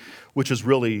view, which is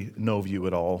really no view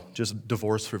at all, just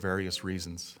divorce for various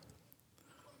reasons,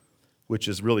 which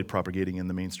is really propagating in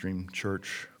the mainstream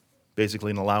church.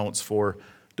 Basically an allowance for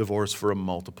divorce for a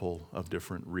multiple of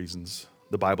different reasons.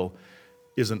 The Bible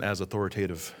isn't as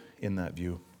authoritative in that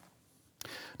view.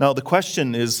 Now the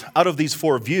question is, out of these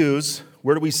four views,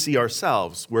 where do we see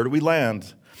ourselves? Where do we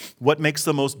land? What makes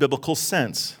the most biblical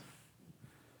sense?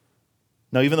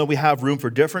 Now, even though we have room for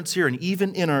difference here, and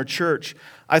even in our church,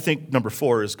 I think number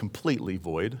 4 is completely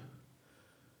void.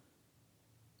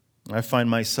 I find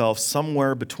myself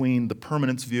somewhere between the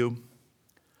permanence view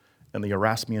and the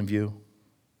Erasmian view.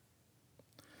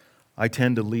 I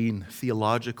tend to lean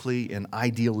theologically and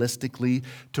idealistically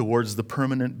towards the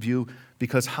permanent view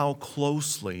because how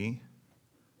closely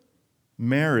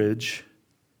marriage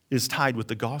is tied with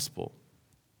the gospel.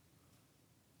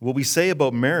 What we say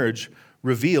about marriage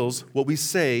reveals what we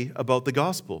say about the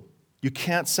gospel. You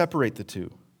can't separate the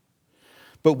two.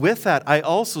 But with that, I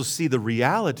also see the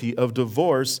reality of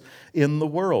divorce in the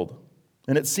world.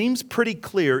 And it seems pretty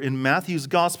clear in Matthew's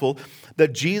gospel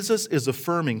that Jesus is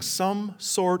affirming some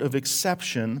sort of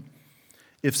exception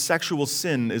if sexual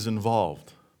sin is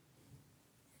involved.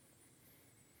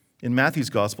 In Matthew's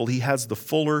gospel, he has the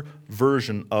fuller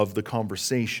version of the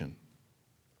conversation.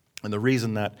 And the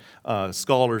reason that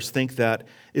scholars think that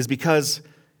is because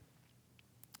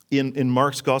in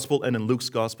Mark's gospel and in Luke's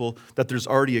gospel, that there's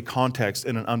already a context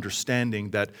and an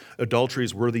understanding that adultery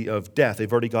is worthy of death.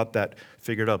 They've already got that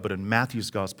figured out. But in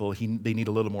Matthew's gospel, they need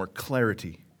a little more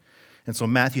clarity. And so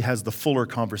Matthew has the fuller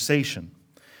conversation.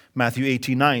 Matthew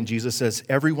 18:9, Jesus says,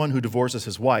 "Everyone who divorces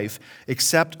his wife,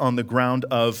 except on the ground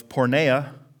of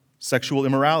porneia, sexual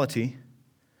immorality,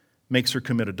 makes her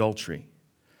commit adultery."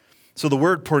 So the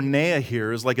word porneia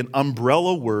here is like an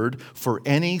umbrella word for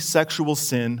any sexual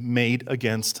sin made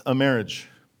against a marriage.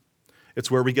 It's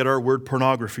where we get our word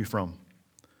pornography from.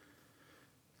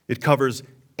 It covers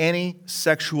any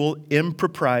sexual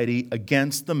impropriety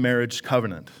against the marriage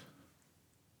covenant.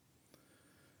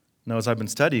 Now, as I've been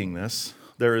studying this,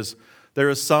 there is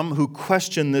some who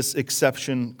question this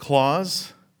exception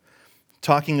clause,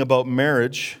 talking about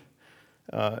marriage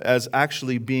as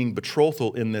actually being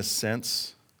betrothal in this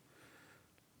sense.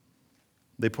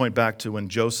 They point back to when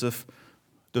Joseph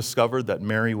discovered that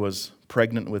Mary was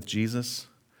pregnant with Jesus.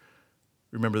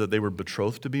 Remember that they were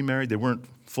betrothed to be married. They weren't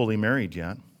fully married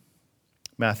yet.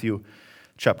 Matthew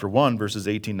chapter 1, verses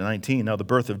 18 to 19. "Now the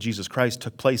birth of Jesus Christ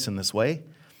took place in this way.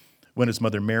 When his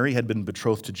mother Mary had been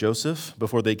betrothed to Joseph,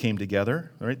 before they came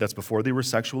together," all right, that's before they were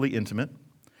sexually intimate,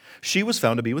 "she was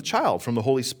found to be with child from the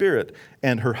Holy Spirit,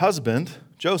 and her husband,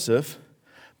 Joseph,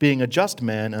 being a just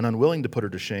man and unwilling to put her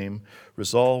to shame,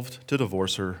 resolved to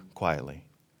divorce her quietly."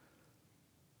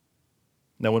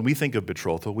 Now, when we think of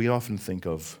betrothal, we often think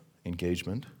of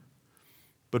engagement.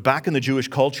 But back in the Jewish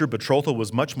culture, betrothal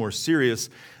was much more serious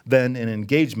than an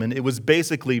engagement. It was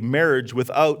basically marriage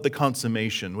without the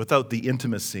consummation, without the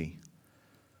intimacy.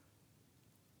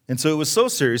 And so it was so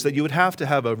serious that you would have to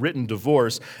have a written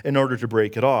divorce in order to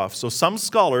break it off. So some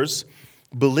scholars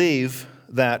believe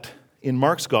that in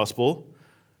Mark's gospel,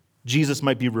 Jesus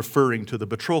might be referring to the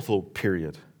betrothal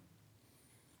period.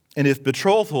 And if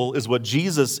betrothal is what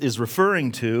Jesus is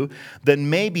referring to,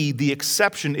 then maybe the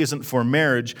exception isn't for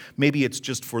marriage, maybe it's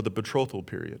just for the betrothal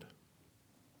period.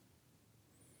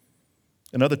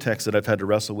 Another text that I've had to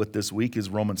wrestle with this week is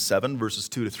Romans 7, verses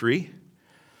 2 to 3.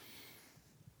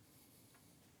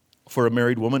 "For a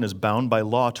married woman is bound by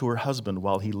law to her husband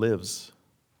while he lives.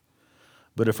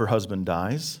 But if her husband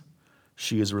dies,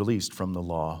 she is released from the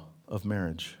law of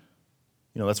marriage."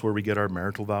 You know, that's where we get our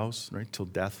marital vows, right? "Till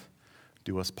death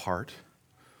do us part."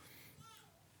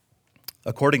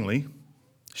 Accordingly,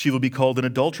 She will be called an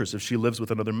adulteress if she lives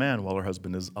with another man while her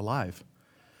husband is alive.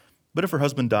 But if her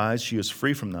husband dies, she is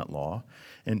free from that law,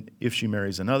 and if she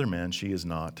marries another man, she is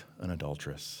not an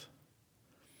adulteress.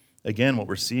 Again, what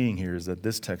we're seeing here is that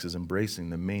this text is embracing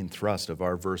the main thrust of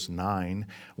our verse 9,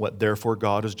 what therefore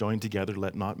God has joined together,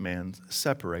 let not man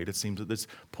separate. It seems that it's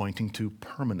pointing to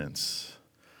permanence,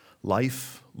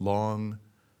 lifelong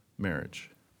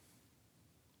marriage.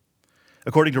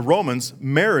 According to Romans,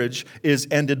 marriage is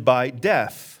ended by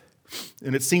death.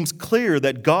 And it seems clear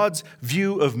that God's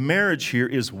view of marriage here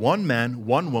is one man,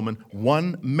 one woman,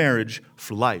 one marriage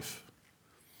for life.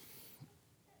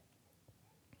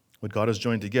 What God has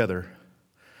joined together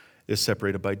is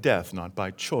separated by death, not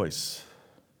by choice.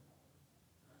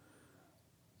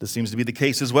 This seems to be the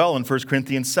case as well in 1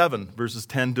 Corinthians 7, verses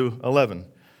 10 to 11.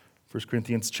 1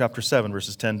 Corinthians chapter 7,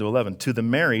 verses 10 to 11. To the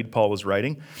married, Paul was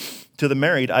writing, to the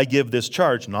married I give this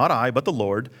charge, not I, but the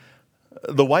Lord.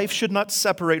 The wife should not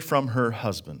separate from her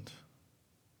husband.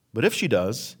 But if she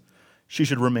does, she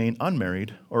should remain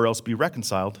unmarried or else be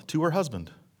reconciled to her husband.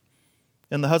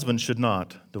 And the husband should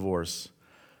not divorce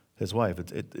his wife.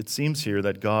 It seems here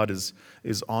that God is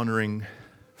honoring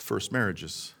first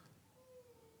marriages.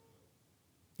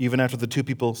 Even after the two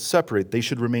people separate, they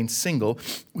should remain single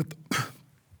with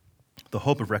the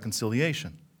hope of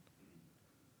reconciliation.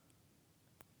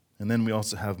 And then we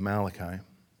also have Malachi.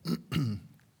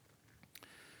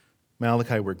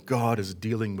 Malachi, where God is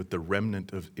dealing with the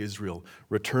remnant of Israel,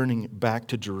 returning back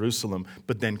to Jerusalem,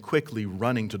 but then quickly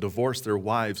running to divorce their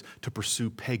wives to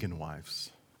pursue pagan wives.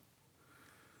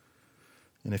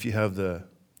 And if you have the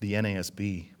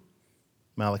NASB,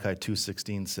 Malachi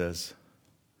 2:16 says,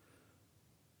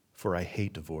 "For I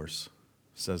hate divorce,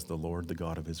 says the Lord, the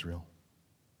God of Israel."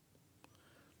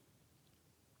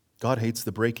 God hates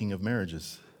the breaking of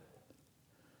marriages.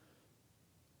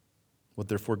 What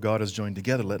therefore God has joined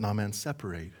together, let not man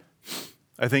separate.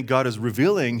 I think God is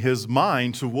revealing his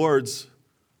mind towards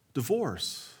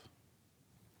divorce.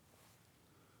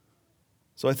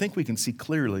 So I think we can see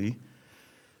clearly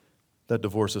that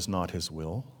divorce is not his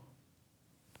will.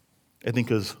 I think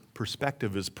his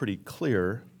perspective is pretty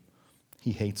clear.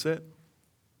 He hates it.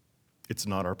 It's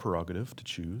not our prerogative to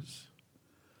choose.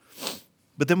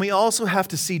 But then we also have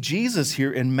to see Jesus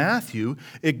here in Matthew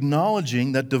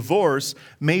acknowledging that divorce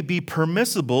may be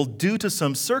permissible due to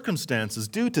some circumstances,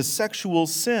 due to sexual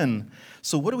sin.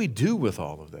 So what do we do with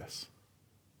all of this?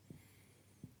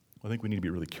 I think we need to be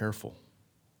really careful.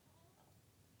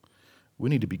 We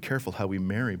need to be careful how we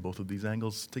marry both of these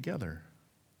angles together.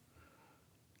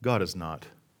 God is not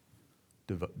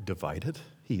divided.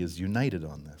 He is united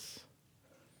on this.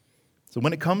 So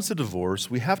when it comes to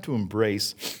divorce, we have to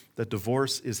embrace that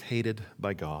divorce is hated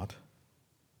by God.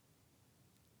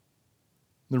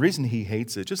 The reason he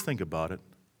hates it, just think about it.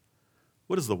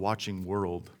 What is the watching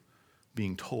world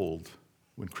being told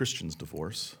when Christians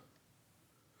divorce?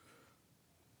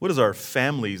 What is our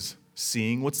families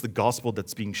seeing? What's the gospel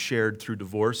that's being shared through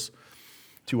divorce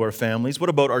to our families? What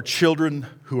about our children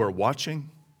who are watching?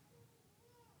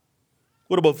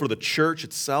 What about for the church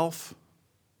itself?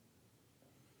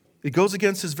 It goes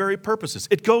against his very purposes.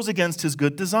 It goes against his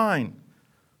good design.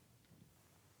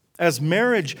 As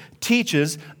marriage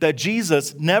teaches that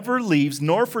Jesus never leaves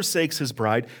nor forsakes his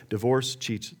bride, divorce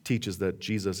teaches that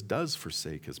Jesus does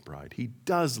forsake his bride. He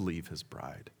does leave his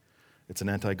bride. It's an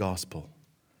anti-gospel.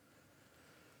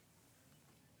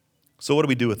 So what do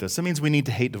we do with this? That means we need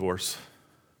to hate divorce.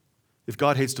 If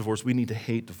God hates divorce, we need to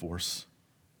hate divorce.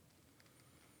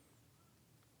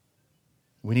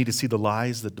 We need to see the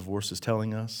lies that divorce is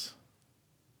telling us.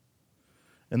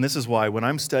 And this is why when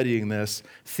I'm studying this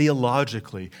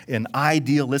theologically and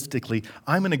idealistically,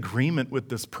 I'm in agreement with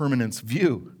this permanence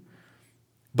view.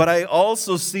 But I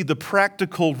also see the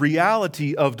practical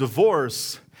reality of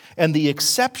divorce and the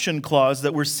exception clause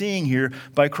that we're seeing here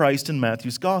by Christ in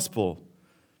Matthew's gospel.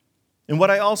 And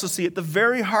what I also see at the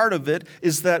very heart of it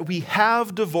is that we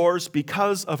have divorce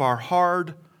because of our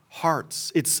hard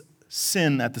hearts. It's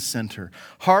sin at the center.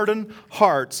 Hardened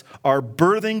hearts are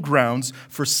birthing grounds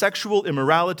for sexual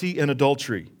immorality and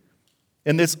adultery.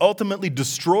 And this ultimately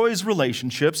destroys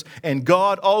relationships, and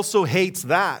God also hates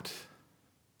that.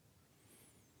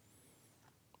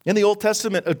 In the Old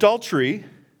Testament, adultery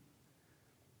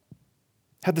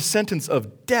had the sentence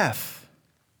of death.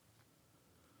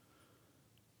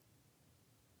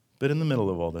 But in the middle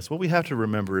of all this, what we have to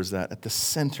remember is that at the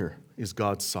center is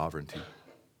God's sovereignty.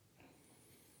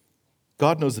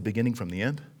 God knows the beginning from the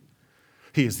end.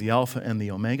 He is the Alpha and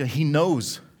the Omega. He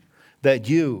knows that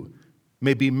you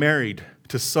may be married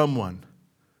to someone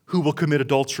who will commit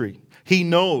adultery. He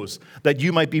knows that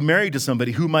you might be married to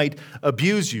somebody who might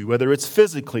abuse you, whether it's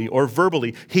physically or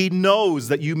verbally. He knows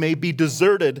that you may be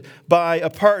deserted by a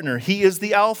partner. He is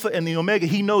the Alpha and the Omega.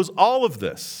 He knows all of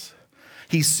this.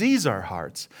 He sees our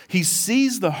hearts. He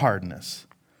sees the hardness.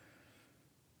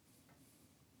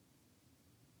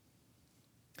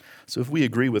 So if we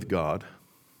agree with God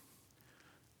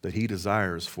that He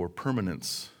desires for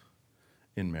permanence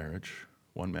in marriage,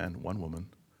 one man, one woman,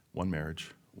 one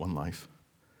marriage, one life,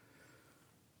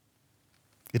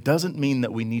 it doesn't mean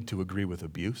that we need to agree with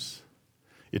abuse.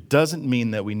 It doesn't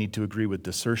mean that we need to agree with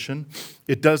desertion.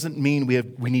 It doesn't mean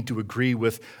we need to agree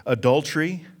with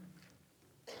adultery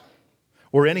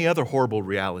or any other horrible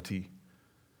reality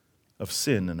of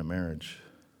sin in a marriage.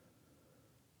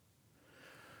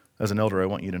 As an elder, I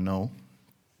want you to know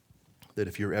that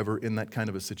if you're ever in that kind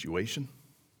of a situation,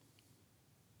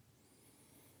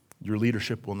 your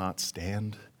leadership will not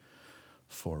stand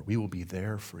for. We will be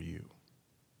there for you.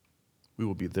 We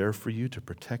will be there for you to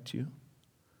protect you,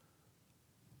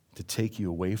 to take you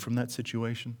away from that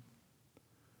situation,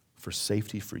 for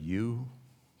safety for you,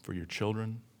 for your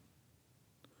children.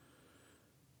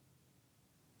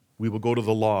 We will go to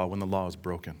the law when the law is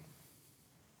broken.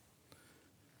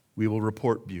 We will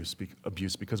report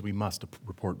abuse because we must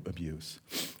report abuse.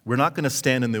 We're not going to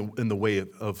stand in the way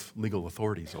of legal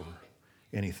authorities over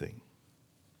anything.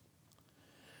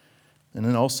 And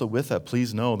then also with that,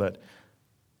 please know that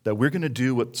we're going to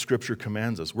do what Scripture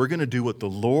commands us. We're going to do what the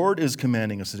Lord is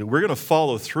commanding us to do. We're going to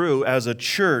follow through as a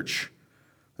church.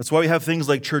 That's why we have things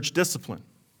like church discipline.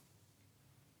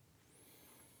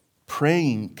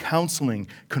 Praying, counseling,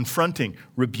 confronting,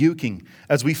 rebuking.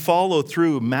 As we follow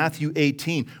through Matthew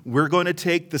 18, we're going to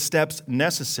take the steps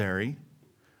necessary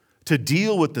to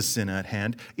deal with the sin at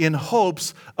hand in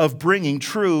hopes of bringing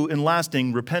true and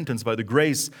lasting repentance by the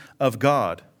grace of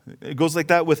God. It goes like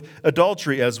that with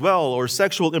adultery as well, or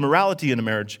sexual immorality in a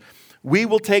marriage. We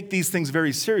will take these things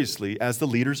very seriously as the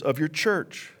leaders of your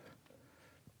church.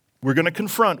 We're going to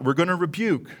confront, we're going to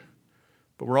rebuke,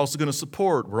 but we're also going to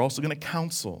support, we're also going to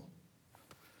counsel.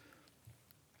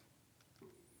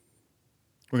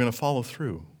 We're going to follow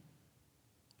through.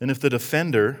 And if the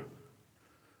offender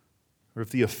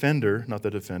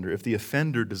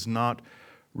does not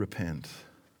repent,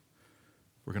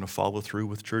 we're going to follow through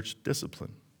with church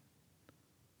discipline,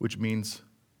 which means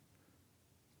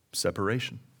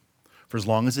separation. For as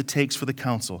long as it takes for the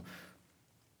counsel,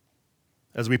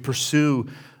 as we pursue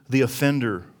the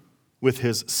offender with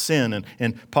his sin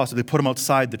and possibly put him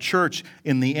outside the church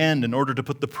in the end in order to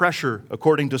put the pressure,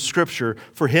 according to Scripture,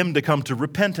 for him to come to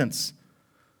repentance.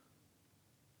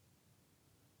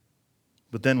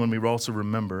 But then when we also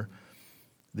remember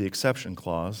the exception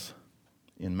clause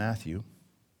in Matthew,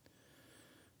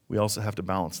 we also have to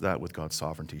balance that with God's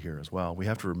sovereignty here as well. We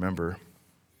have to remember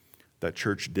that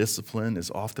church discipline is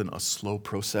often a slow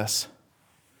process.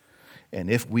 And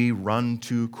if we run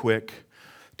too quick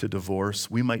to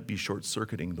divorce, we might be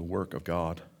short-circuiting the work of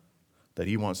God that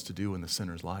He wants to do in the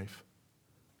sinner's life.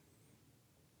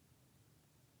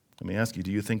 Let me ask you,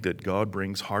 do you think that God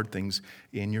brings hard things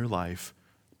in your life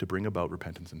to bring about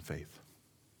repentance and faith?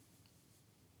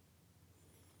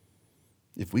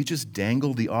 If we just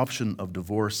dangle the option of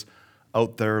divorce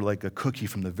out there like a cookie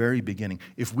from the very beginning,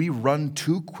 if we run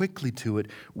too quickly to it,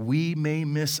 we may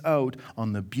miss out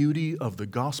on the beauty of the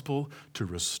gospel to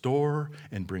restore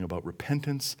and bring about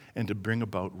repentance and to bring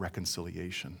about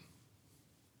reconciliation.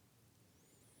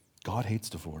 God hates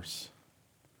divorce.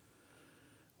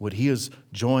 What He has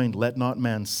joined, let not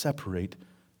man separate,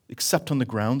 except on the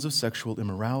grounds of sexual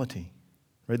immorality.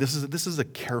 Right? This is a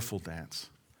careful dance.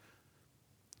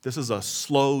 This is a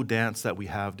slow dance that we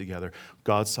have together.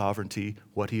 God's sovereignty,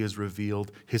 what He has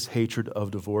revealed, His hatred of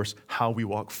divorce, how we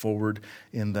walk forward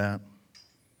in that.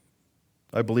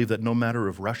 I believe that no matter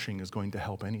of rushing is going to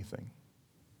help anything.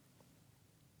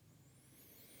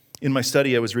 In my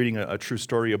study, I was reading a true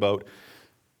story about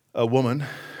a woman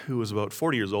who was about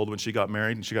 40 years old when she got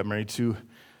married, and she got married to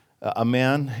a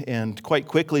man, and quite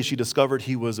quickly she discovered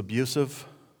he was abusive,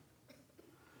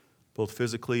 both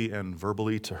physically and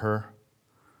verbally to her.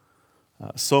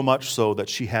 So much so that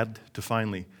she had to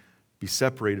finally be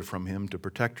separated from him to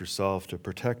protect herself, to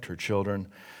protect her children.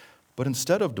 But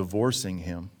instead of divorcing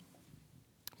him,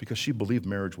 because she believed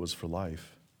marriage was for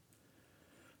life,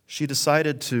 she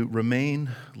decided to remain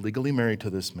legally married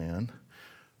to this man,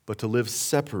 but to live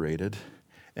separated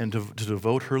and to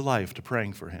devote her life to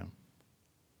praying for him.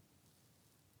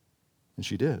 And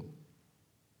she did.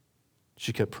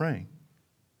 She kept praying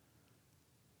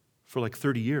for like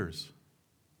 30 years.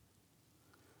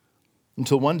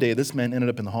 Until one day, this man ended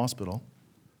up in the hospital.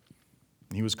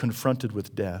 And he was confronted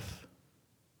with death.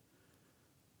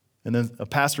 And then a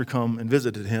pastor come and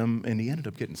visited him, and he ended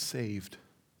up getting saved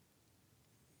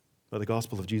by the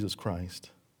gospel of Jesus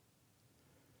Christ.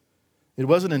 It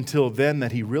wasn't until then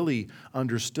that he really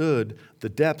understood the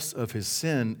depths of his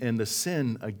sin and the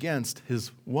sin against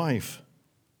his wife.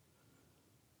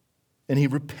 And he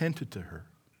repented to her.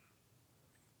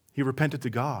 He repented to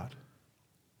God.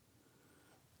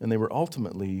 And they were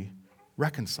ultimately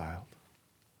reconciled.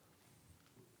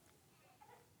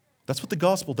 That's what the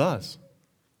gospel does.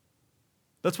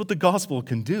 That's what the gospel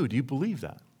can do. Do you believe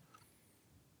that?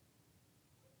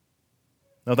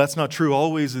 Now, that's not true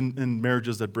always in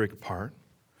marriages that break apart.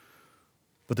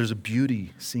 But there's a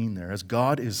beauty seen there. As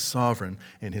God is sovereign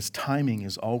and his timing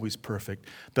is always perfect,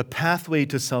 the pathway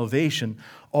to salvation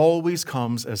always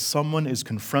comes as someone is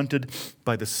confronted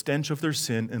by the stench of their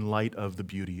sin in light of the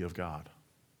beauty of God.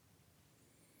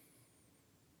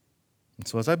 And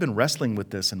so as I've been wrestling with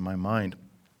this in my mind,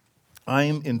 I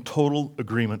am in total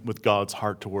agreement with God's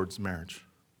heart towards marriage.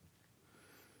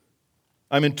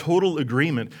 I'm in total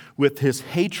agreement with his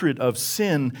hatred of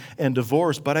sin and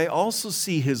divorce, but I also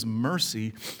see his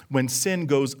mercy when sin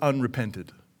goes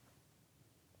unrepented.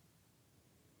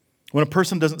 When a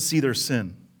person doesn't see their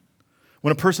sin,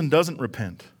 when a person doesn't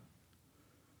repent.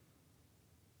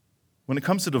 When it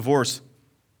comes to divorce,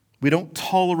 we don't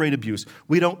tolerate abuse,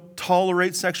 we don't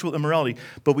tolerate sexual immorality,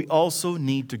 but we also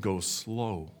need to go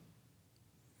slow.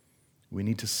 We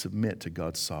need to submit to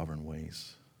God's sovereign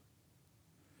ways.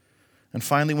 And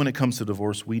finally, when it comes to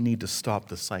divorce, we need to stop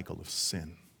the cycle of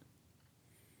sin.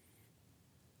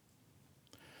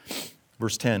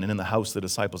 Verse 10, and in the house the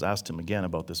disciples asked him again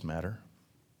about this matter.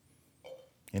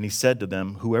 And he said to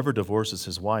them, whoever divorces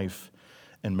his wife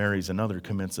and marries another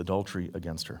commits adultery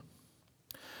against her.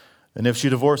 And if she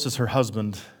divorces her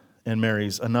husband and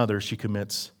marries another, she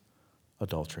commits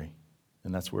adultery.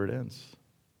 And that's where it ends.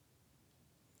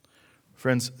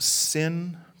 Friends,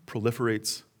 sin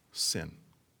proliferates sin.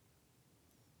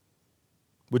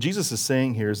 What Jesus is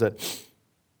saying here is that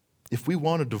if we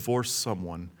want to divorce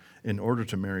someone in order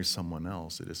to marry someone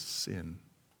else, it is sin.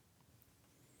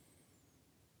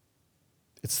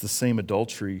 It's the same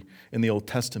adultery in the Old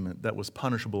Testament that was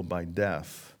punishable by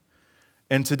death.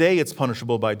 And today it's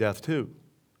punishable by death too.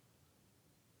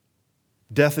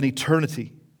 Death in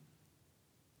eternity.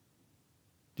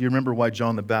 Do you remember why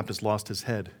John the Baptist lost his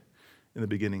head in the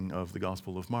beginning of the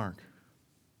Gospel of Mark?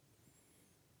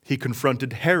 He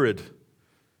confronted Herod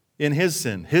in his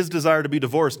sin, his desire to be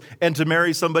divorced and to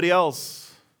marry somebody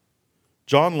else.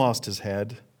 John lost his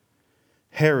head.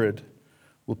 Herod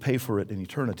will pay for it in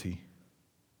eternity.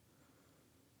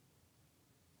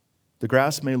 The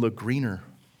grass may look greener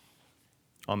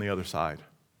on the other side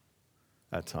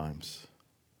at times,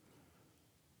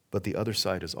 but the other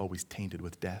side is always tainted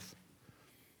with death.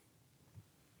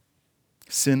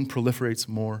 Sin proliferates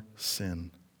more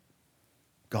sin.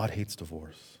 God hates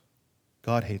divorce.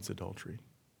 God hates adultery.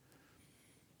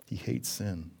 He hates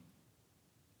sin.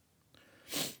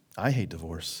 I hate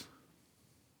divorce.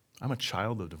 I'm a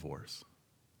child of divorce.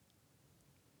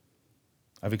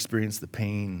 I've experienced the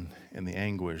pain and the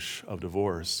anguish of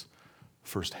divorce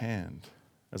firsthand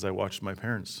as I watched my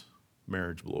parents'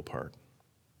 marriage blow apart.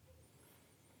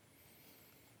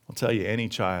 I'll tell you, any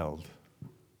child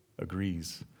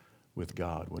agrees with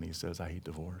God when he says, I hate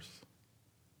divorce,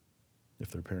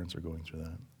 if their parents are going through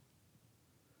that.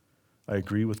 I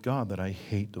agree with God that I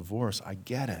hate divorce. I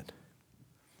get it.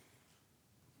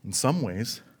 In some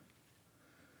ways,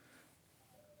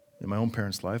 in my own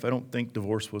parents' life, I don't think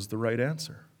divorce was the right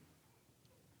answer.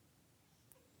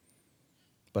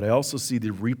 But I also see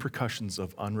the repercussions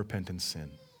of unrepentant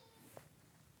sin.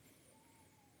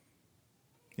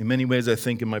 In many ways, I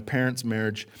think in my parents'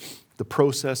 marriage, the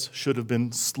process should have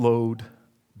been slowed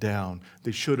down.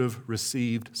 They should have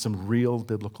received some real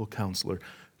biblical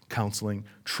counseling.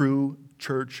 True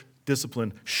church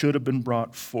discipline should have been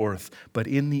brought forth. But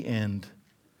in the end,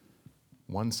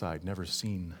 one side never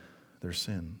seen their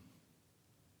sin.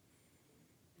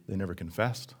 They never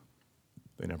confessed.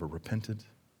 They never repented.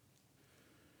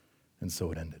 And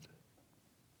so it ended.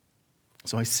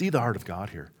 So I see the heart of God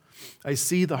here. I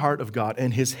see the heart of God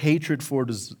and his hatred for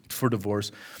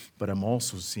divorce, but I'm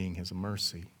also seeing his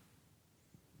mercy.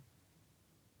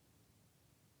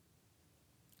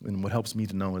 And what helps me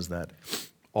to know is that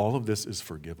all of this is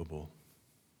forgivable.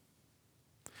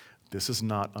 This is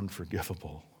not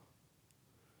unforgivable.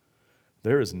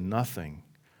 There is nothing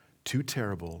too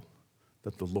terrible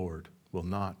that the Lord will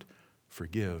not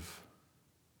forgive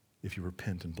if you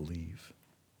repent and believe.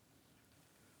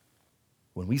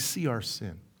 When we see our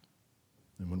sin,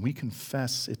 and when we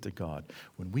confess it to God,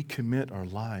 when we commit our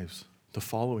lives to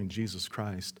following Jesus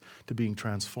Christ, to being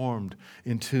transformed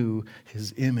into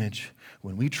his image,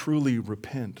 when we truly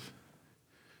repent,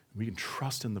 we can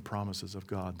trust in the promises of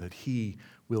God that he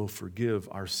will forgive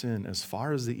our sin as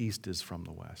far as the east is from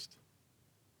the west,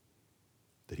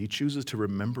 that he chooses to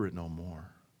remember it no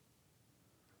more.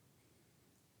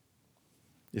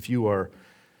 If you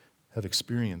have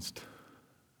experienced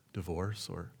divorce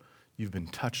or you've been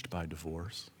touched by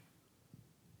divorce,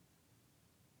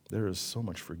 there is so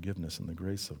much forgiveness in the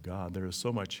grace of God. There is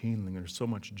so much healing. There's so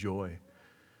much joy.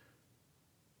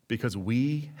 Because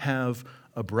we have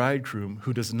a bridegroom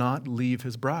who does not leave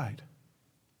his bride.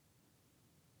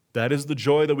 That is the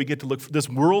joy that we get to look for. This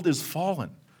world is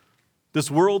fallen.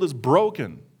 This world is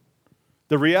broken.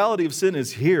 The reality of sin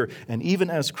is here. And even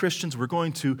as Christians, we're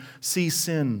going to see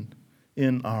sin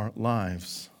in our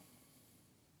lives.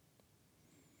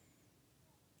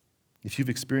 If you've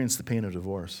experienced the pain of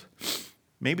divorce,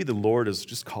 maybe the Lord is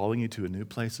just calling you to a new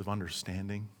place of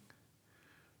understanding,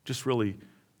 just really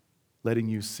letting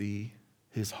you see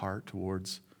his heart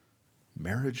towards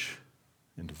marriage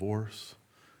and divorce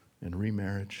and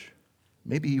remarriage.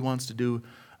 Maybe he wants to do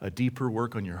a deeper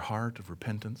work on your heart of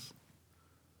repentance.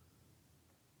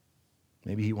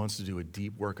 Maybe he wants to do a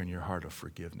deep work on your heart of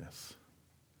forgiveness.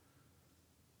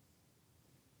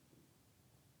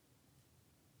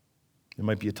 It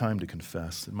might be a time to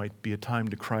confess. It might be a time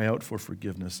to cry out for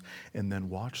forgiveness and then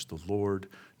watch the Lord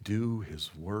do his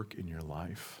work in your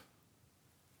life.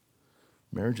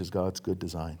 Marriage is God's good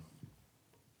design.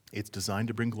 It's designed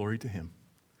to bring glory to him.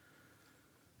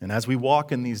 And as we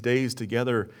walk in these days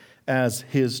together as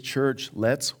his church,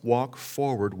 let's walk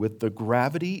forward with the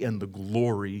gravity and the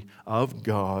glory of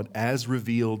God as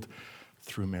revealed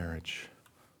through marriage.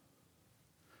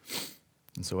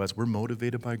 And so as we're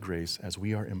motivated by grace, as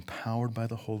we are empowered by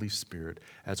the Holy Spirit,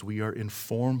 as we are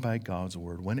informed by God's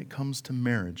word, when it comes to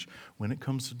marriage, when it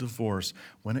comes to divorce,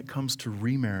 when it comes to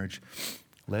remarriage,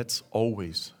 let's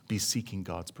always be seeking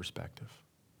God's perspective.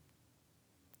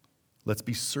 Let's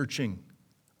be searching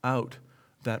out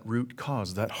that root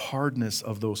cause, that hardness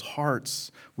of those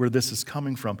hearts where this is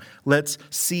coming from. Let's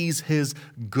seize his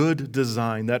good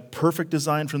design, that perfect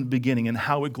design from the beginning and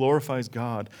how it glorifies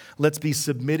God. Let's be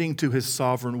submitting to his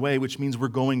sovereign way, which means we're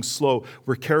going slow.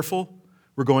 We're careful.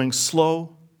 We're going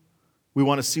slow. We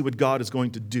want to see what God is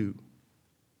going to do.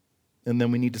 And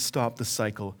then we need to stop the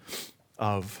cycle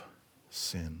of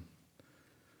sin,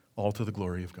 all to the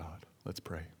glory of God. Let's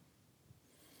pray.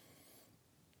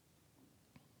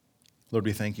 Lord,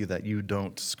 we thank you that you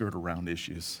don't skirt around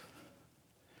issues,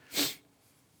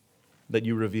 that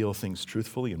you reveal things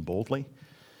truthfully and boldly,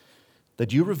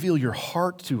 that you reveal your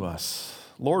heart to us.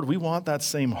 Lord, we want that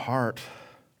same heart.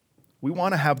 We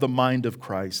want to have the mind of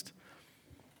Christ.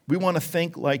 We want to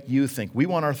think like you think. We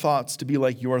want our thoughts to be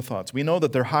like your thoughts. We know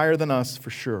that they're higher than us for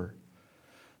sure.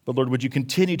 But Lord, would you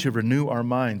continue to renew our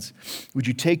minds? Would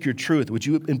you take your truth? Would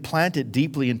you implant it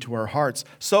deeply into our hearts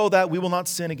so that we will not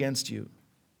sin against you?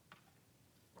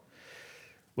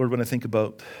 Lord, when I think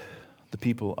about the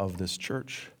people of this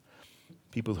church,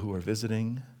 people who are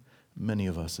visiting, many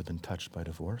of us have been touched by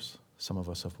divorce. Some of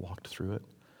us have walked through it.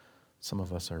 Some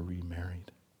of us are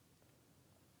remarried.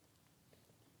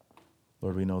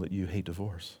 Lord, we know that you hate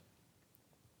divorce.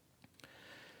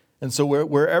 And so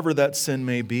wherever that sin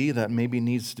may be, that maybe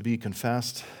needs to be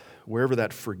confessed, wherever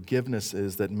that forgiveness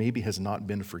is that maybe has not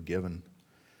been forgiven,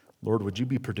 Lord, would you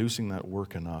be producing that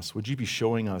work in us? Would you be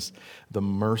showing us the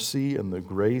mercy and the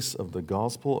grace of the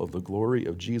gospel, of the glory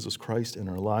of Jesus Christ in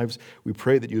our lives? We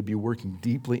pray that you would be working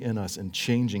deeply in us and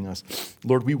changing us.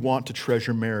 Lord, we want to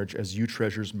treasure marriage as you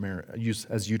treasure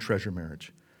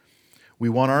marriage. We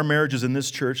want our marriages in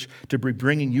this church to be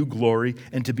bringing you glory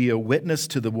and to be a witness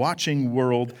to the watching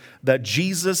world that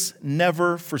Jesus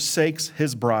never forsakes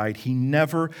his bride. He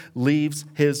never leaves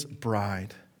his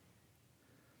bride.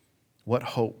 What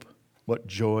hope, what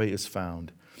joy is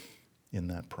found in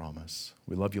that promise.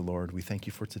 We love you, Lord. We thank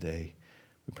you for today.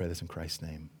 We pray this in Christ's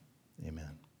name.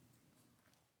 Amen.